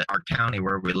in our county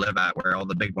where we live at, where all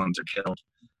the big ones are killed.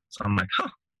 So I'm like,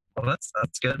 well,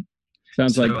 that's good.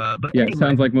 Sounds So, like anyway,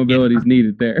 sounds like mobility is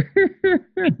needed there.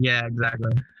 Yeah,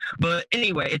 exactly. But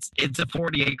anyway, it's a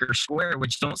 40-acre square,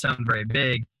 which don't sound very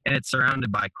big, and it's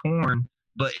surrounded by corn,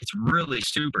 but it's really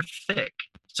super thick.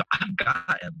 So I've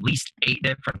got at least 8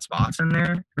 different spots in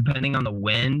there, depending on the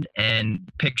wind and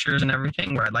pictures and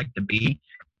everything where I'd like to be.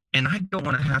 And I don't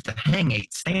want to have to hang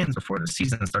 8 stands before the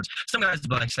season starts. Some guys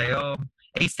will say, "Oh,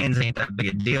 8 stands ain't that big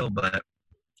a deal," but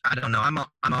I don't know.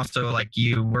 I'm also like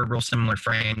you. We're real similar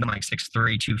framed. I'm like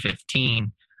 6'3",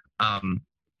 215.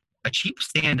 A cheap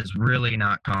stand is really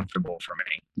not comfortable for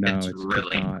me. No, it's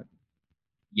really not.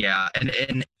 Yeah,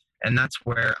 and that's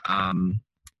where I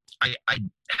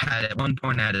had at one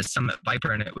point I had a Summit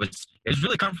Viper and it was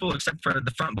really comfortable except for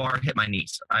the front bar hit my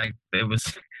knees.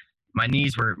 My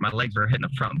legs were hitting the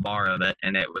front bar of it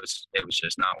and it was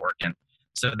just not working.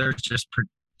 So there's just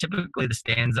typically the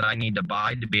stands that I need to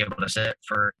buy to be able to sit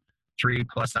for 3+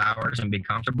 hours and be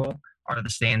comfortable are the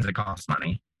stands that cost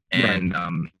money. And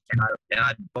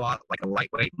I bought like a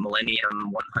lightweight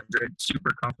Millennium 100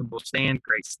 super comfortable stand,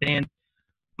 great stand,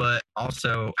 but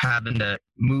also having to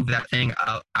move that thing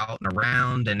out and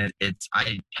around. And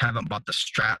I haven't bought the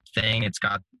strap thing. It's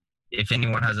got, if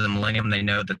anyone has a Millennium, they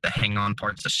know that the hang on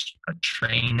part's a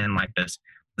train and like this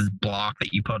block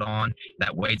that you put on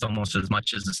that weighs almost as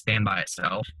much as the stand by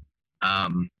itself.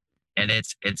 And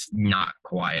it's not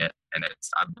quiet, and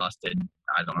I've busted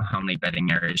I don't know how many bedding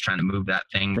areas trying to move that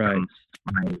thing from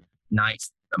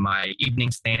my evening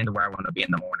stand to where I want to be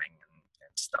in the morning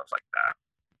and stuff like that.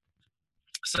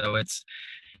 So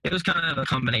it was kind of a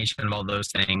combination of all those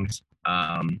things.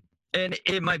 And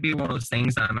it might be one of those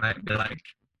things that I might be like,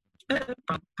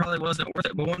 probably wasn't worth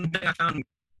it. But one thing I found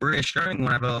reassuring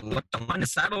when I looked online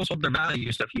is saddles hold their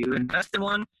value. So if you invest in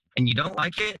one and you don't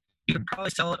like it, you can probably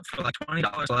sell it for like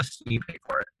 $20 less than you pay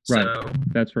for it. Right. So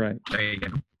that's right. There you go.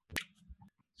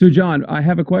 So, John, I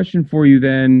have a question for you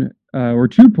then, or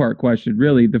 2-part question,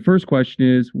 really. The first question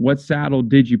is, what saddle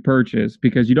did you purchase?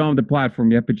 Because you don't have the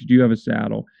platform yet, but you do have a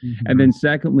saddle. Mm-hmm. And then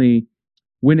secondly,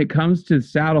 when it comes to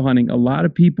saddle hunting, a lot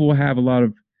of people have a lot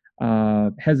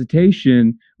of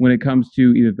hesitation when it comes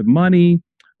to either the money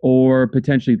or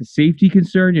potentially the safety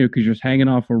concern, because you're just hanging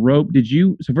off a rope.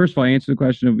 So first of all, answer the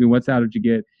question of what saddle did you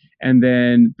get? And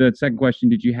then the second question,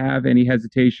 did you have any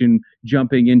hesitation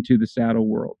jumping into the saddle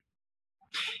world?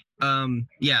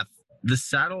 Yeah, the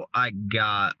saddle I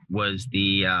got was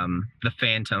the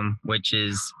Phantom, which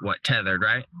is what, tethered,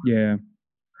 right? Yeah.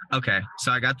 Okay,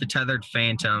 so I got the tethered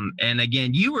Phantom, and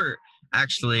again, you were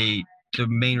actually the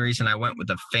main reason I went with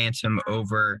the Phantom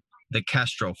over the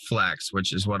Kestrel Flex,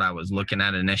 which is what I was looking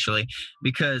at initially,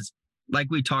 because like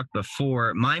we talked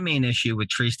before, my main issue with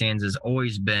tree stands has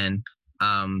always been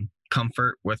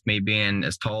comfort with me being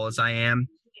as tall as I am,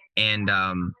 and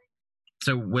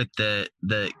so with the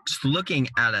looking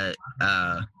at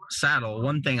a saddle,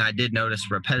 one thing I did notice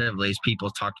repetitively is people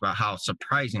talked about how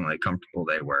surprisingly comfortable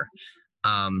they were,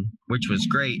 which was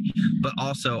great. But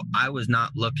also, I was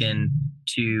not looking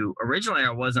originally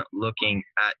I wasn't looking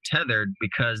at tethered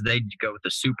because they go with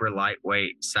a super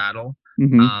lightweight saddle. Yes.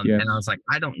 And I was like,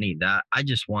 I don't need that. I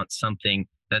just want something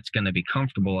that's going to be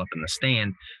comfortable up in the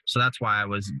stand. So that's why I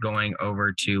was going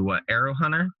over to Arrow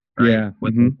Hunter, right? Yeah.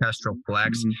 With the Kestrel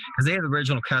Flex, because they had the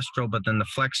original Kestrel, but then the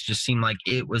Flex just seemed like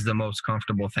it was the most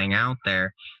comfortable thing out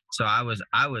there. So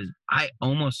I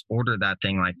almost ordered that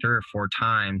thing like 3 or 4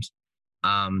 times.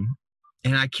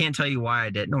 And I can't tell you why I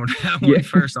didn't order that one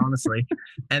first, honestly.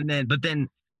 But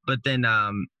then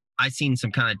I seen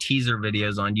some kind of teaser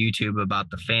videos on YouTube about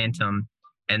the Phantom,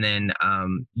 and then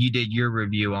you did your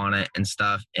review on it and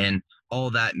stuff, and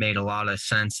all that made a lot of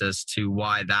sense as to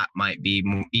why that might be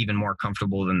even more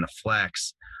comfortable than the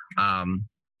Flex.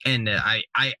 And I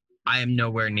am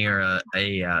nowhere near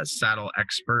a saddle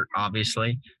expert,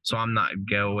 obviously, so I'm not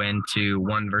going to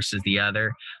one versus the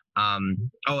other.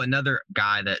 Another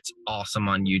guy that's awesome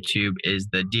on YouTube is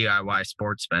the DIY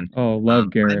Sportsman. Oh,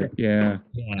 love Garrett. Yeah,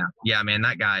 man,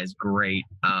 that guy is great.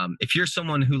 If you're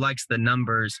someone who likes the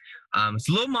numbers, it's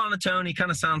a little monotone. He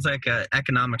kind of sounds like an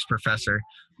economics professor,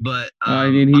 but I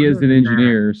mean, he is an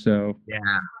engineer, so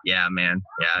yeah, man,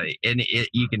 and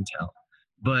you can tell.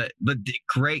 But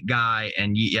great guy,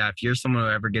 and if you're someone who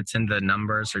ever gets into the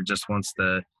numbers or just wants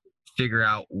to figure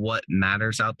out what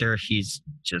matters out there, he's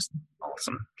just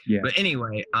awesome. Yeah. But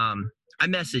anyway, I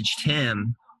messaged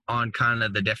him on kind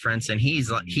of the difference, and he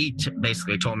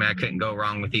basically told me I couldn't go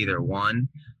wrong with either one.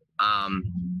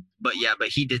 But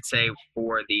he did say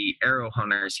for the Arrow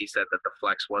Hunters, he said that the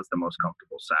Flex was the most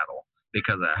comfortable saddle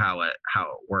because of how it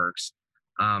works.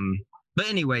 But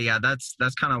anyway, that's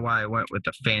kind of why I went with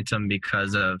the Phantom,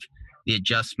 because of the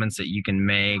adjustments that you can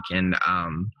make and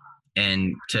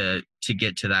to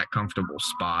get to that comfortable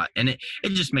spot. And it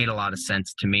just made a lot of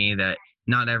sense to me that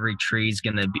not every tree is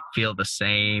going to feel the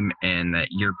same, and that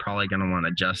you're probably going to want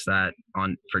to adjust that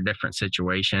for different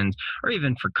situations, or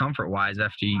even for comfort wise.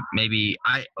 After you, maybe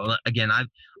I've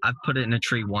put it in a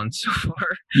tree once so far.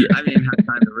 I didn't have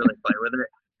time to really play with it,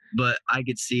 but I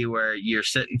could see where you're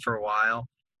sitting for a while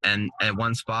and at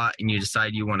one spot, and you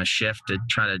decide you want to shift to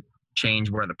try to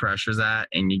change where the pressure's at,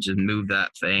 and you just move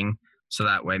that thing. So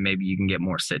that way, maybe you can get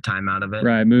more sit time out of it.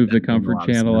 Right. Move the comfort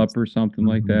channel up or something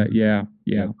like that. Yeah.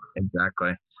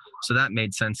 Exactly. So that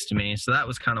made sense to me. So that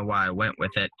was kind of why I went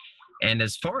with it. And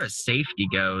as far as safety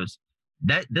goes,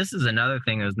 this is another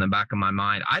thing that was in the back of my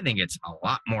mind. I think it's a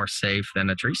lot more safe than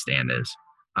a tree stand is.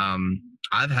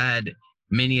 I've had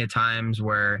many a times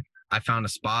where I found a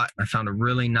spot, I found a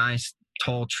really nice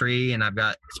tall tree, and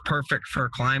it's perfect for a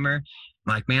climber.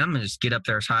 I'm like, man, I'm going to just get up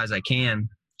there as high as I can.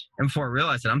 And before I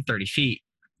realized that I'm 30 feet,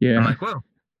 I'm like, whoa,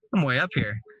 I'm way up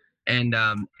here. And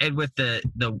with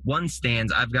the one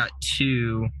stands, I've got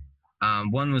 2.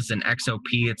 One was an XOP.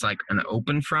 It's like an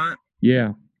open front.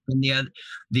 Yeah. And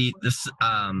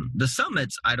the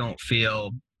summits, I don't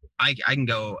feel I can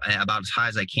go about as high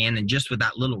as I can, and just with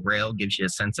that little rail gives you a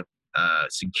sense of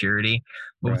security.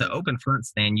 But with the open front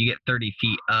stand, you get 30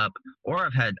 feet up, or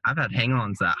I've had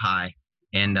hang-ons that high,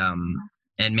 and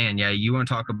man, you want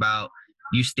to talk about.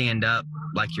 You stand up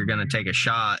like you're going to take a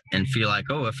shot and feel like,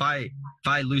 oh, if I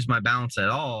lose my balance at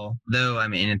all, though, I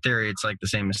mean, in theory, it's like the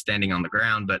same as standing on the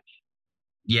ground, but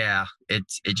it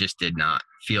just did not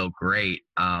feel great.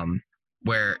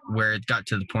 Where it got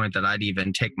to the point that I'd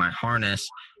even take my harness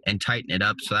and tighten it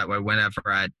up. So that way, whenever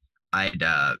I'd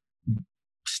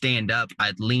stand up,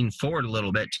 I'd lean forward a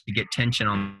little bit to get tension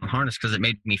on the harness, because it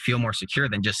made me feel more secure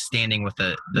than just standing with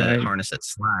the harness at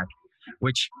slack,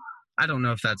 which I don't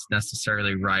know if that's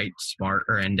necessarily right, smart,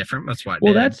 or indifferent. That's why.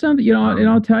 Well, that's something, and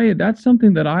I'll tell you, that's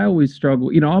something that I always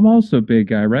struggle. I'm also a big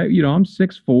guy, right? I'm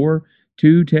 6'4",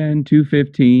 210,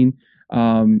 215.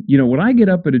 When I get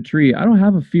up at a tree, I don't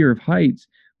have a fear of heights,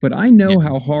 but I know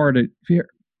how hard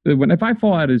if I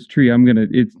fall out of this tree,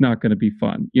 it's not gonna be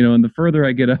fun. And the further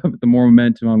I get up, the more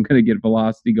momentum I'm gonna get,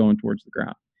 velocity going towards the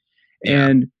ground. Yeah.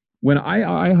 And when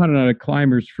I hunted out of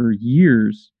climbers for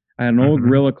years. I had an old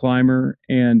gorilla climber,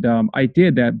 and I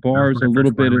did that bar's a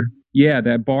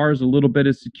little bit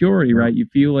of security, right? You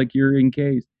feel like you're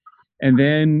encased. And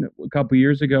then a couple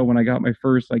years ago, when I got my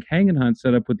first hanging hunt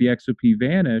set up with the XOP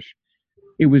Vanish,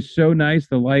 it was so nice,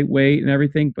 the lightweight and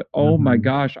everything. But oh my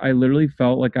gosh, I literally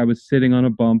felt like I was sitting on a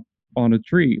bump on a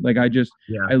tree. Like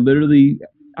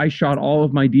I shot all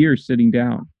of my deer sitting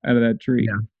down out of that tree.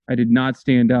 Yeah. I did not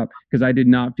stand up because I did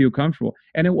not feel comfortable.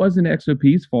 And it wasn't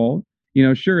XOP's fault.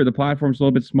 Sure, the platform's a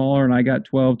little bit smaller, and I got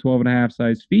 12 and a half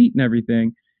size feet and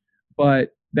everything. But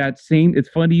it's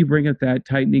funny you bring up that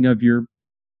tightening of your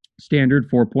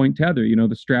standard 4-point tether,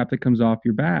 the strap that comes off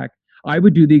your back. I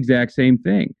would do the exact same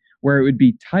thing. where it would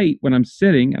be tight when I'm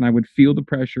sitting, and I would feel the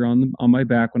pressure on my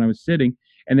back when I was sitting,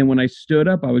 and then when I stood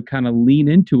up, I would kind of lean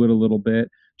into it a little bit,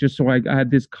 just so I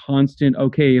had this constant,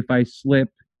 okay, if I slip,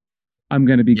 I'm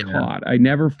going to be Yeah. caught. I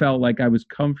never felt like I was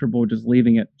comfortable just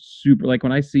leaving it super. Like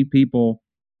when I see people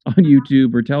on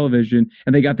YouTube or television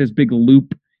and they got this big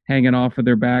loop hanging off of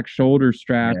their back shoulder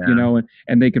strap, Yeah.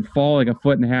 and they could fall like a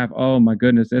foot and a half. Oh my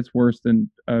goodness, that's worse than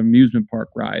an amusement park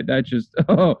ride. That's just,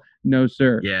 oh no,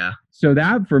 sir. Yeah. So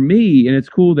that for me, and it's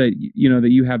cool that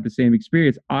that you have the same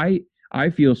experience. I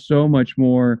feel so much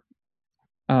more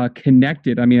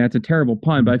connected. I mean, that's a terrible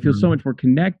pun, but I feel so much more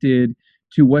connected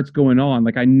to what's going on.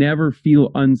 Like I never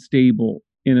feel unstable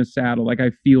in a saddle. Like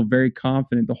I feel very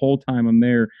confident the whole time I'm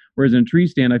there. Whereas in a tree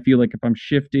stand, I feel like if I'm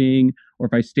shifting or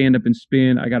if I stand up and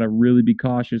spin, I got to really be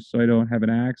cautious so I don't have an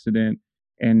accident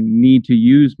and need to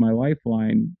use my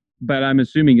lifeline. But I'm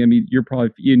assuming, I mean,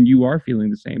 you are feeling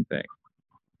the same thing.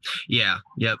 Yeah.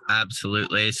 Yep.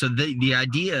 Absolutely. So the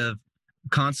idea of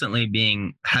constantly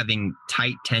having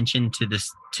tight tension to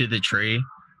the tree,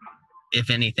 if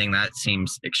anything, that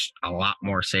seems a lot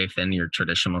more safe than your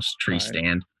traditional tree Right.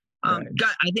 stand. Right.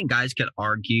 I think guys could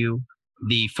argue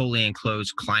the fully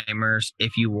enclosed climbers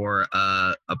if you wore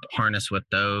a harness with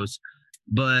those,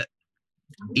 but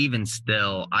even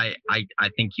still, I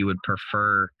think you would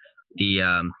prefer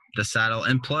the saddle.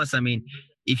 And plus, I mean,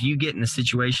 if you get in a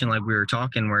situation like we were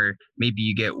talking where maybe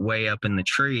you get way up in the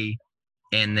tree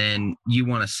and then you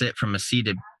want to sit from a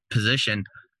seated position,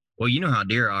 well, you know how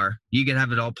deer are. You can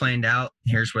have it all planned out.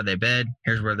 Here's where they bed.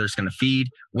 Here's where there's going to feed.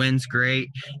 Wind's great.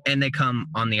 And they come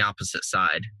on the opposite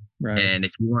side. Right. And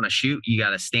if you want to shoot, you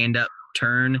got to stand up,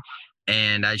 turn.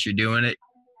 And as you're doing it,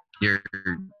 you're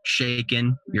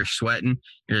shaking, you're sweating,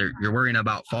 you're worrying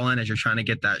about falling as you're trying to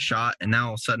get that shot. And now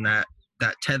all of a sudden that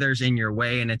tether's in your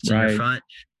way and it's in front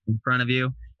of you.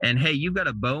 And hey, you've got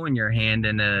a bow in your hand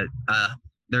and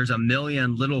there's a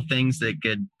million little things that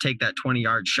could take that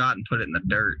 20-yard shot and put it in the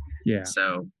dirt. Yeah.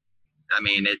 So, I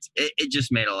mean, it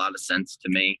just made a lot of sense to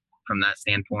me from that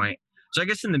standpoint. So I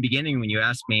guess in the beginning, when you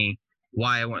asked me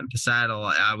why I went with the saddle,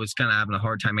 I was kind of having a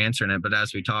hard time answering it. But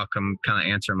as we talk, I'm kind of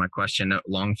answering my question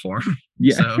long form.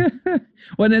 Yeah. So.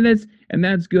 Well, and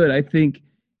that's good. I think,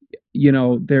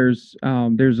 there's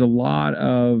a lot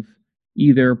of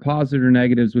either positive or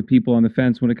negatives with people on the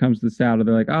fence when it comes to the saddle.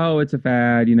 They're like, oh, it's a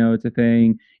fad, it's a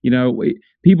thing.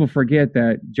 People forget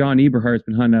that John Eberhardt's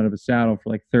been hunting out of a saddle for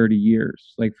like 30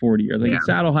 years, like 40 years. Like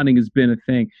saddle hunting has been a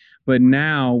thing, but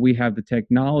now we have the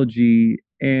technology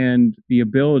and the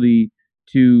ability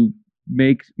to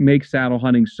make saddle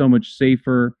hunting so much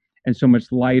safer and so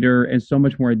much lighter and so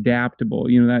much more adaptable.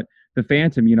 That the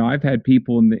Phantom, I've had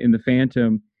people in the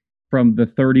Phantom from the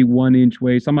 31-inch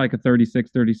waist, I'm like a 36,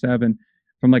 37,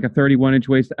 from like a 31-inch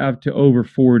waist up to over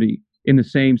 40 in the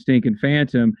same stinking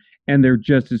Phantom, and they're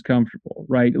just as comfortable,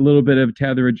 right? A little bit of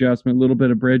tether adjustment, a little bit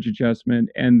of bridge adjustment,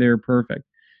 and they're perfect.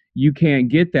 You can't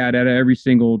get that at every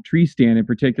single tree stand in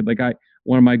particular. Like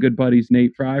one of my good buddies,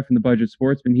 Nate Fry from the Budget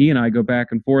Sportsman, he and I go back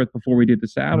and forth before we did the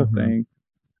saddle thing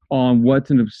on what's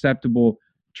an acceptable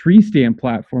tree stand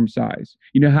platform size.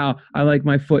 You know how I like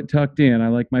my foot tucked in, I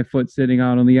like my foot sitting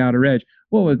out on the outer edge.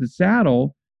 Well, with the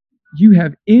saddle, you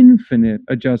have infinite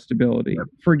adjustability.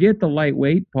 Forget the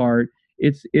lightweight part.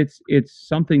 It's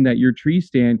something that your tree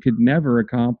stand could never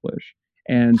accomplish,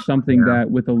 and something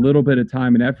that with a little bit of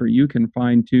time and effort you can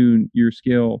fine tune your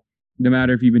skill, no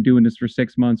matter if you've been doing this for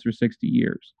 6 months or 60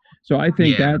 years. So I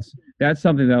think that's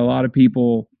something that a lot of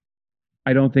people,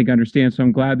 I don't think, understand. So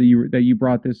I'm glad that you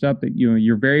brought this up, that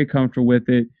you're very comfortable with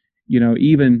it.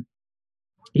 Even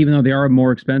though they are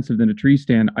more expensive than a tree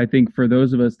stand, I think for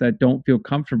those of us that don't feel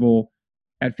comfortable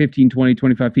at 15, 20,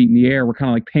 25 feet in the air, we're kind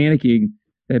of like panicking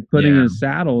that putting in a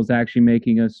saddle is actually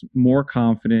making us more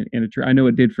confident in a tree. I know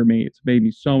it did for me. It's made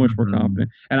me so much more confident.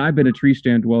 And I've been a tree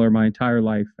stand dweller my entire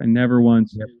life. I never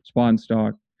once spot and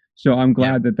stalk. So I'm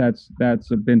glad that that's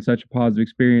been such a positive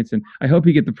experience. And I hope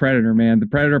you get the Predator, man. The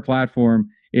Predator platform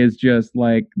is just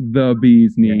like the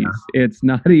bee's knees. It's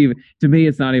not even, to me,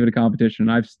 it's not even a competition.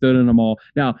 I've stood in them all.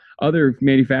 Now, other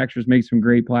manufacturers make some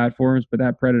great platforms, but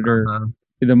that Predator,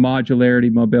 the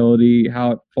modularity, mobility,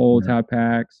 how it folds, how it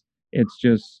packs, it's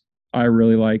just, I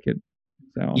really like it.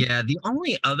 So yeah, the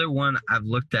only other one I've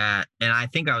looked at, and I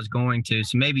think I was going to,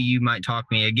 so maybe you might talk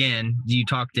me again. You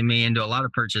talked to me into a lot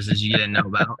of purchases you didn't know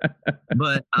about,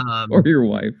 but or your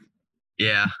wife.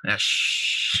 Yeah,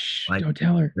 like, don't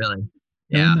tell her. Really?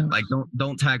 Yeah, like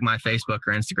don't tag my Facebook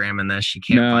or Instagram in this. She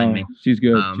can't find me. She's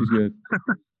good. She's good.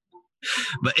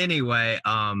 But anyway,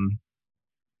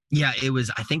 yeah,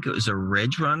 I think it was a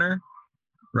Ridge Runner,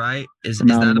 right? Is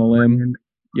that a brand?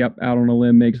 Yep, Out on a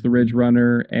Limb makes the Ridge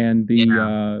Runner, and the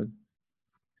Yeah.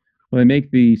 well, they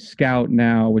make the Scout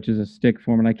now, which is a stick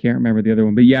form, and I can't remember the other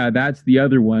one. But yeah, that's the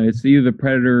other one. It's either the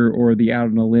Predator or the Out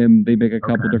on a Limb. They make a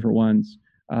couple Okay. different ones.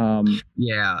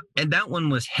 Yeah, and that one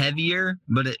was heavier,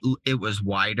 but it was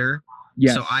wider.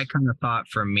 Yes. So I kind of thought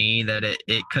for me that it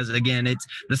because again, it's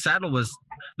the saddle was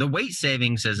the weight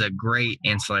savings is a great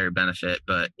ancillary benefit,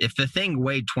 but if the thing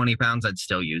weighed 20 pounds, I'd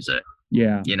still use it.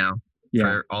 Yeah. You know, Yeah.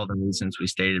 for all the reasons we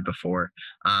stated before.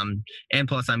 And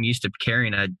plus I'm used to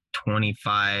carrying a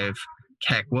 25.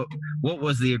 Heck, what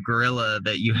was the gorilla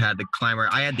that you had, the climber?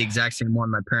 I had the exact same one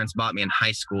my parents bought me in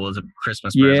high school as a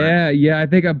Christmas present. Yeah. I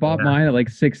think I bought Yeah. mine at like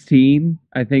 16.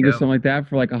 I think it was Yep. something like that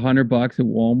for like $100 at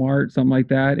Walmart, something like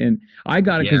that. And I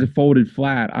got it because Yeah. it folded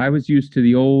flat. I was used to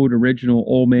the old original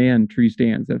old man tree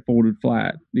stands that folded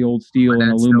flat, the old steel My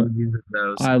and dad still aluminum. uses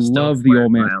those. I Still love the swears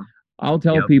old by man. 'em. I'll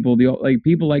tell Yep. people like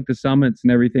people like the Summits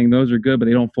and everything. Those are good, but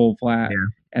they don't fold flat. Yeah.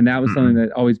 And that was something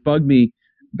that always bugged me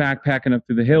backpacking up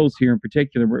through the hills here in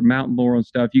particular, where Mountain Laurel and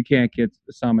stuff. You can't get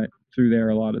the Summit through there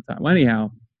a lot of the time. Well, anyhow,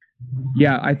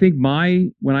 yeah, I think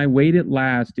when I weighed it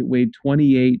last, it weighed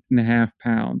 28 and a half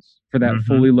pounds for that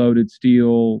fully loaded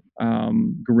steel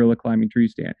gorilla climbing tree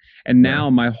stand. And now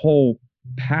my whole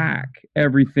pack,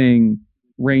 everything,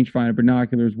 rangefinder,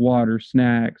 binoculars, water,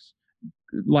 snacks,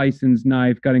 license,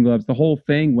 knife, cutting gloves, the whole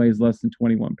thing weighs less than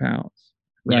 21 pounds,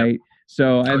 right? Yep.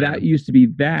 So that used to be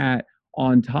that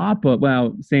on top of,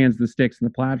 well, sans the sticks and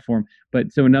the platform,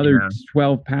 but so another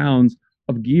 12 pounds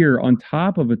of gear on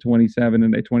top of a 27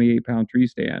 and a 28-pound tree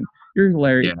stand. You're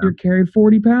carrying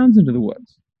 40 pounds into the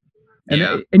woods, and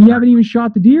you haven't even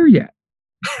shot the deer yet.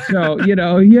 So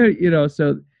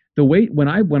so the weight when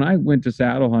I went to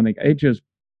saddle hunting, it just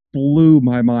blew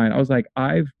my mind. I was like,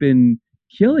 I've been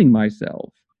killing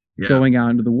myself going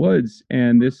out into the woods,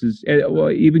 and this is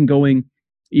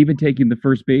even taking the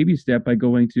first baby step by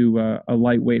going to a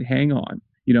lightweight hang on.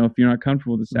 If you're not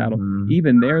comfortable with the saddle,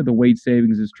 even there the weight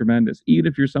savings is tremendous. Even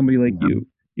if you're somebody like you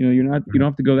don't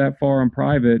have to go that far on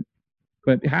private,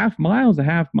 but half mile is a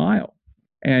half mile.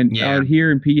 And out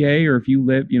here in PA, or if you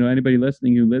live, anybody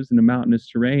listening who lives in a mountainous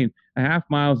terrain, a half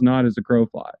mile is not as a crow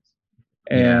flies.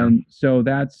 And so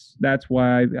that's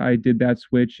why I did that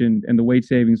switch, and the weight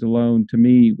savings alone to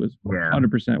me was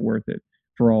 100% worth it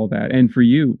for all that. And for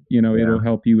you, it'll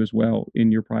help you as well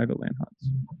in your private land hunts.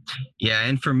 Yeah,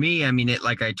 and for me, I mean,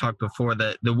 like I talked before,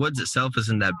 the woods itself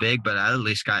isn't that big, but I at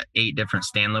least got 8 different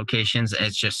stand locations. And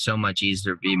it's just so much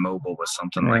easier to be mobile with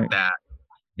something like that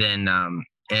than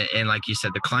and like you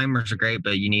said, the climbers are great,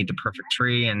 but you need the perfect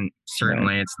tree, and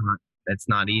certainly it's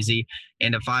not easy.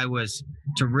 And if I was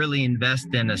to really invest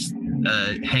in a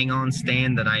hang-on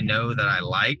stand that I know that I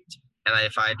liked, and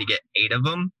if I had to get 8 of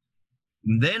them,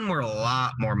 then we're a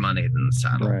lot more money than the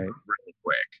saddle really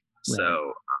quick.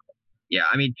 So yeah,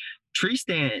 I mean, tree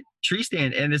stand,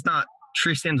 and it's not,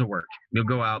 tree stands will work. You'll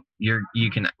go out, you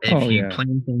can, if you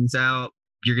plan things out,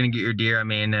 you're going to get your deer. I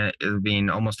mean, it'll be in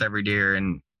almost every deer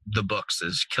in the books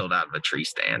is killed out of a tree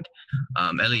stand,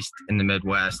 at least in the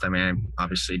Midwest. I mean,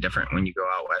 obviously different when you go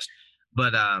out west,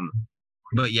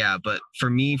 but yeah, but for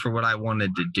me, for what I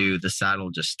wanted to do, the saddle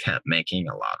just kept making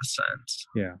a lot of sense.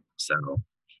 Yeah. So,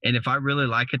 and if I really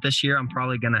like it this year, I'm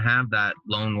probably going to have that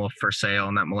Lone Wolf for sale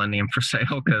and that Millennium for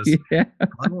sale, because I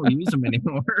won't use them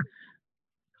anymore.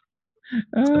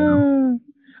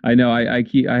 I know. I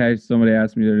had somebody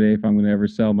ask me the other day if I'm going to ever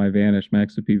sell my Vanish, my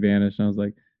XOP Vanish, and I was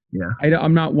like,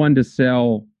 I'm not one to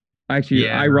sell. Actually,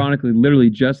 ironically, literally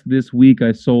just this week,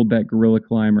 I sold that Gorilla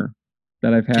Climber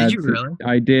that I've had. Did you really?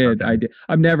 I did. Okay. I did.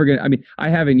 I'm never gonna. I mean, I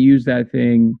haven't used that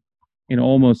thing in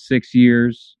almost 6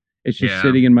 years. It's just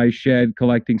sitting in my shed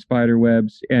collecting spider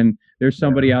webs, and there's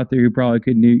somebody out there who probably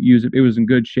could use it. It was in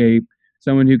good shape.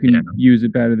 Someone who can use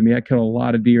it better than me. I killed a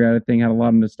lot of deer out of the thing, had a lot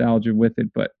of nostalgia with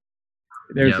it, but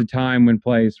there's a time and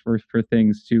place for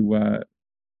things to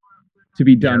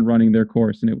be done running their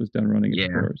course, and it was done running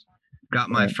its course. Got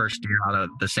my first deer out of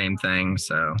the same thing,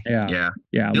 so yeah.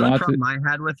 The only problem I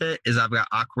had with it is I've got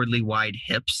awkwardly wide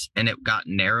hips, and it got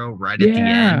narrow right at the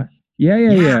end.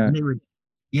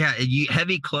 Yeah.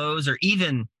 Heavy clothes, or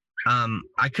even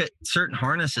I could certain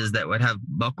harnesses that would have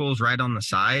buckles right on the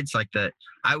sides, like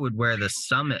I would wear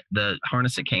the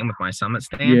harness that came with my Summit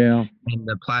stand, and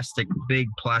the big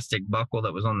plastic buckle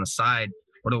that was on the side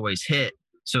would always hit.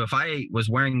 So if I was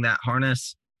wearing that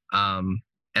harness,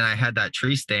 and I had that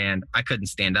tree stand, I couldn't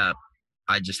stand up.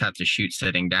 I just have to shoot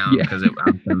sitting down because I'm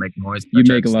going to make noise. You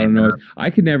make a lot of noise. I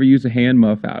could never use a hand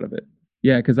muff out of it.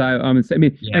 Yeah, because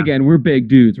again, we're big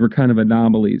dudes. We're kind of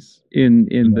anomalies in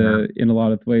a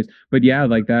lot of ways. But yeah,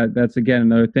 like that's again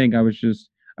another thing. I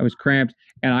was cramped,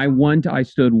 And I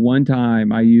stood one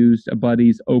time. I used a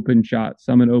buddy's open shot,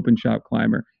 summon open shot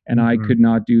climber, and I could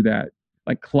not do that.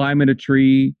 Like climbing a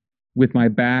tree with my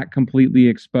back completely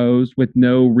exposed with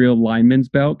no real lineman's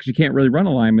belt, because you can't really run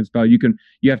a lineman's belt. You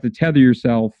have to tether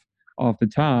yourself off the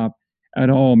top. And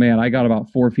oh man, I got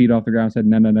about 4 feet off the ground and said,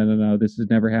 no, no, no, no, no, this is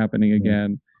never happening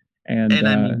again. And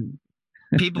I mean,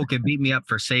 people could beat me up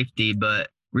for safety, but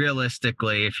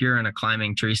realistically, if you're in a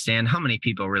climbing tree stand, how many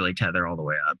people really tether all the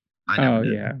way up?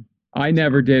 Yeah. I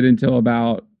never did until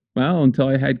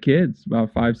I had kids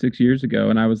about 5-6 years ago.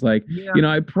 And I was like,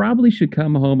 I probably should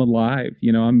come home alive.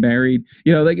 I'm married,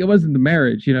 like it wasn't the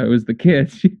marriage, it was the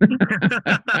kids.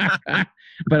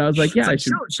 But I was like,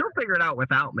 she'll figure it out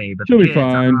without me, but she'll be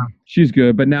fine. She's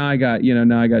good. But now I got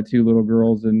 2 little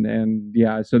girls and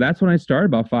yeah. So that's when I started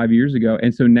about 5 years ago.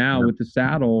 And so now with the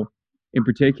saddle in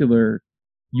particular,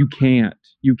 you can't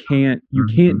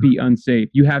be unsafe.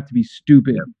 You have to be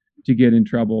stupid to get in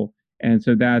trouble. And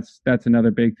so that's another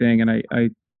big thing. And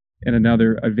and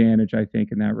another advantage, I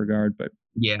think, in that regard. But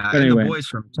anyway. And the boys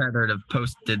from Tethered have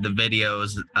posted the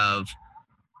videos of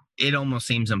it almost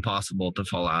seems impossible to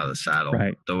fall out of the saddle.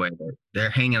 Right. The way they're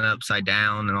hanging upside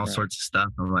down and all sorts of stuff.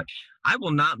 I'm like, I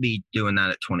will not be doing that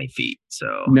at 20 feet.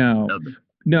 So no,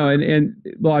 and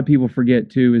a lot of people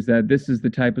forget too is that this is the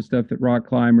type of stuff that rock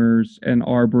climbers and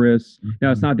arborists.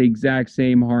 Now it's not the exact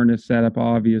same harness setup,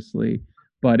 obviously,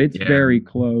 but it's very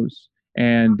close.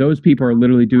 And those people are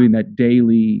literally doing that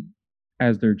daily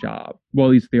as their job. Well,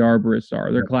 at least the arborists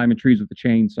are. They're climbing trees with a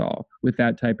chainsaw with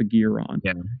that type of gear on.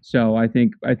 Yeah. So I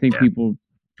think people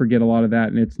forget a lot of that,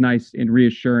 and it's nice and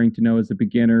reassuring to know as a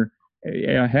beginner.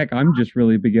 Heck, I'm just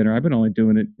really a beginner. I've been only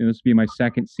doing it. This will be my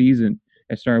second season.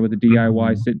 I started with a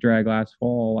DIY sit drag last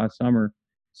summer.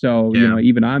 So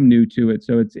even I'm new to it.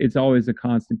 So it's always a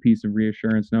constant piece of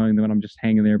reassurance knowing that when I'm just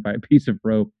hanging there by a piece of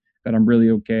rope, that I'm really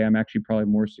okay. I'm actually probably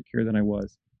more secure than I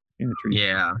was in the tree.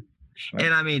 Yeah. Right.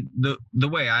 And I mean, the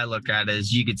way I look at it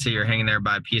is you could say you're hanging there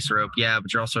by a piece of rope. Yeah,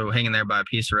 but you're also hanging there by a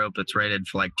piece of rope that's rated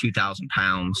for like 2,000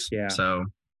 pounds. Yeah. So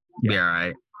be all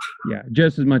right. Yeah.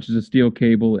 Just as much as a steel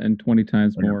cable and 20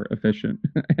 times more efficient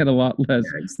and a lot less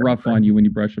rough on you when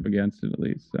you brush up against it, at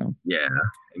least. So, yeah,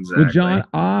 exactly. Well, John,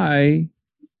 I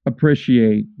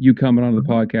appreciate you coming on the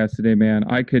podcast today, man.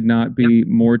 I could not be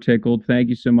more tickled. Thank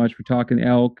you so much for talking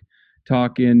elk,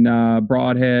 talking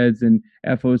broadheads and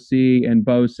FOC and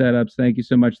bow setups. Thank you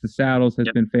so much. The saddles has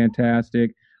been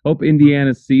fantastic. Hope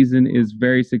Indiana's season is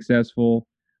very successful,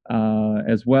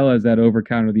 as well as that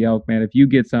over-counter the elk, man. If you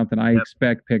get something, I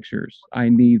expect pictures. I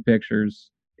need pictures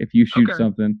if you shoot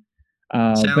something.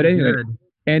 But anyway,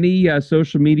 any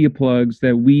social media plugs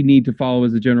that we need to follow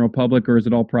as a general public, or is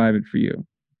it all private for you?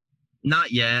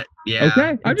 Not yet. Yeah.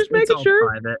 Okay. I'm just making sure.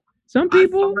 Private. Some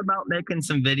people I thought about making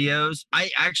some videos. I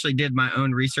actually did my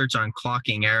own research on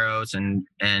clocking arrows and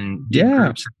did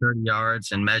groups of 30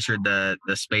 yards and measured the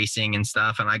spacing and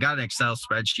stuff. And I got an Excel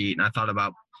spreadsheet and I thought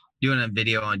about doing a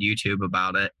video on YouTube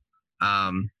about it.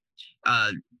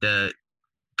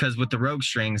 Because with the Rogue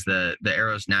strings, the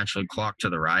arrows naturally clock to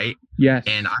the right. Yes.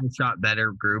 And I shot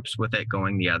better groups with it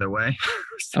going the other way.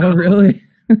 So, oh, really?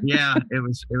 Yeah, it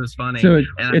was funny. So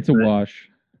it's a wash.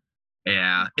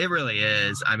 Yeah, it really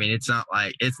is. I mean, it's not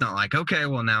like okay,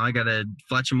 well now I gotta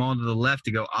fletch them all to the left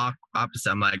to go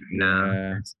opposite. I'm like,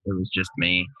 no, it was just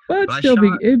me. But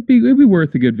it'd be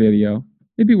worth a good video.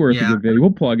 It'd be worth a good video.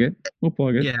 We'll plug it.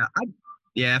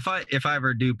 Yeah, if I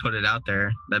ever do put it out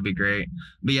there, that'd be great.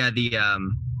 But yeah,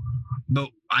 but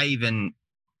I even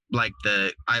like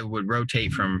I would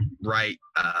rotate from right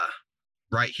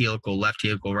helical, left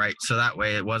helical, right. So that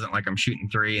way it wasn't like I'm shooting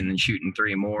 3 and then shooting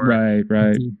 3 more. Right.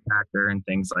 Factor and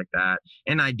things like that.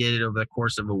 And I did it over the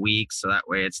course of a week. So that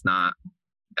way it's not,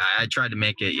 I tried to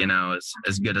make it,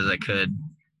 as good as I could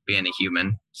being a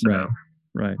human. So,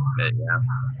 right. But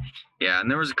yeah. And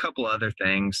there was a couple other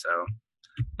things. So,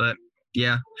 but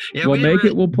yeah. We'll make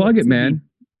it. We'll plug it, man.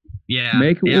 Yeah.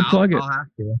 Make it. We'll plug it.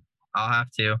 I'll have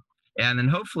to. Yeah. And then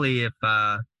hopefully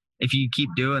if you keep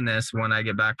doing this, when I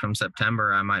get back from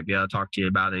September, I might be able to talk to you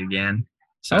about it again.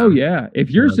 So, oh yeah.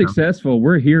 If you're successful,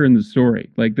 we're hearing the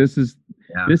story. Like this is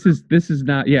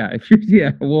not, if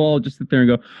you're, we'll all just sit there and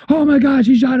go, oh my gosh,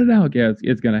 he shot it out. Yeah,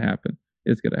 it's going to happen.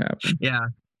 It's going to happen. Yeah.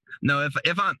 No,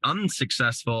 if I'm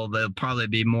unsuccessful, there'll probably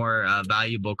be more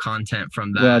valuable content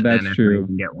from that. Well, that's true. If we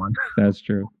can get one. That's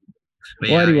true.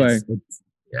 But well, anyway.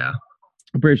 Yeah.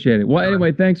 Appreciate it. Well,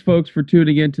 anyway, thanks, folks, for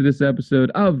tuning in to this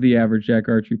episode of the Average Jack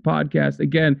Archery Podcast.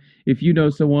 Again, if you know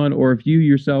someone or if you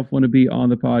yourself want to be on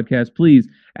the podcast, please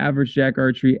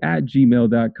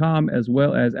averagejackarchery@gmail.com, as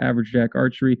well as Average Jack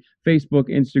Archery, Facebook,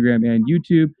 Instagram, and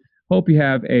YouTube. Hope you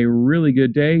have a really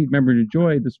good day. Remember to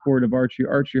enjoy the sport of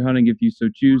archery hunting if you so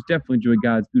choose. Definitely enjoy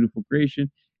God's beautiful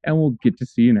creation, and we'll get to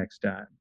see you next time.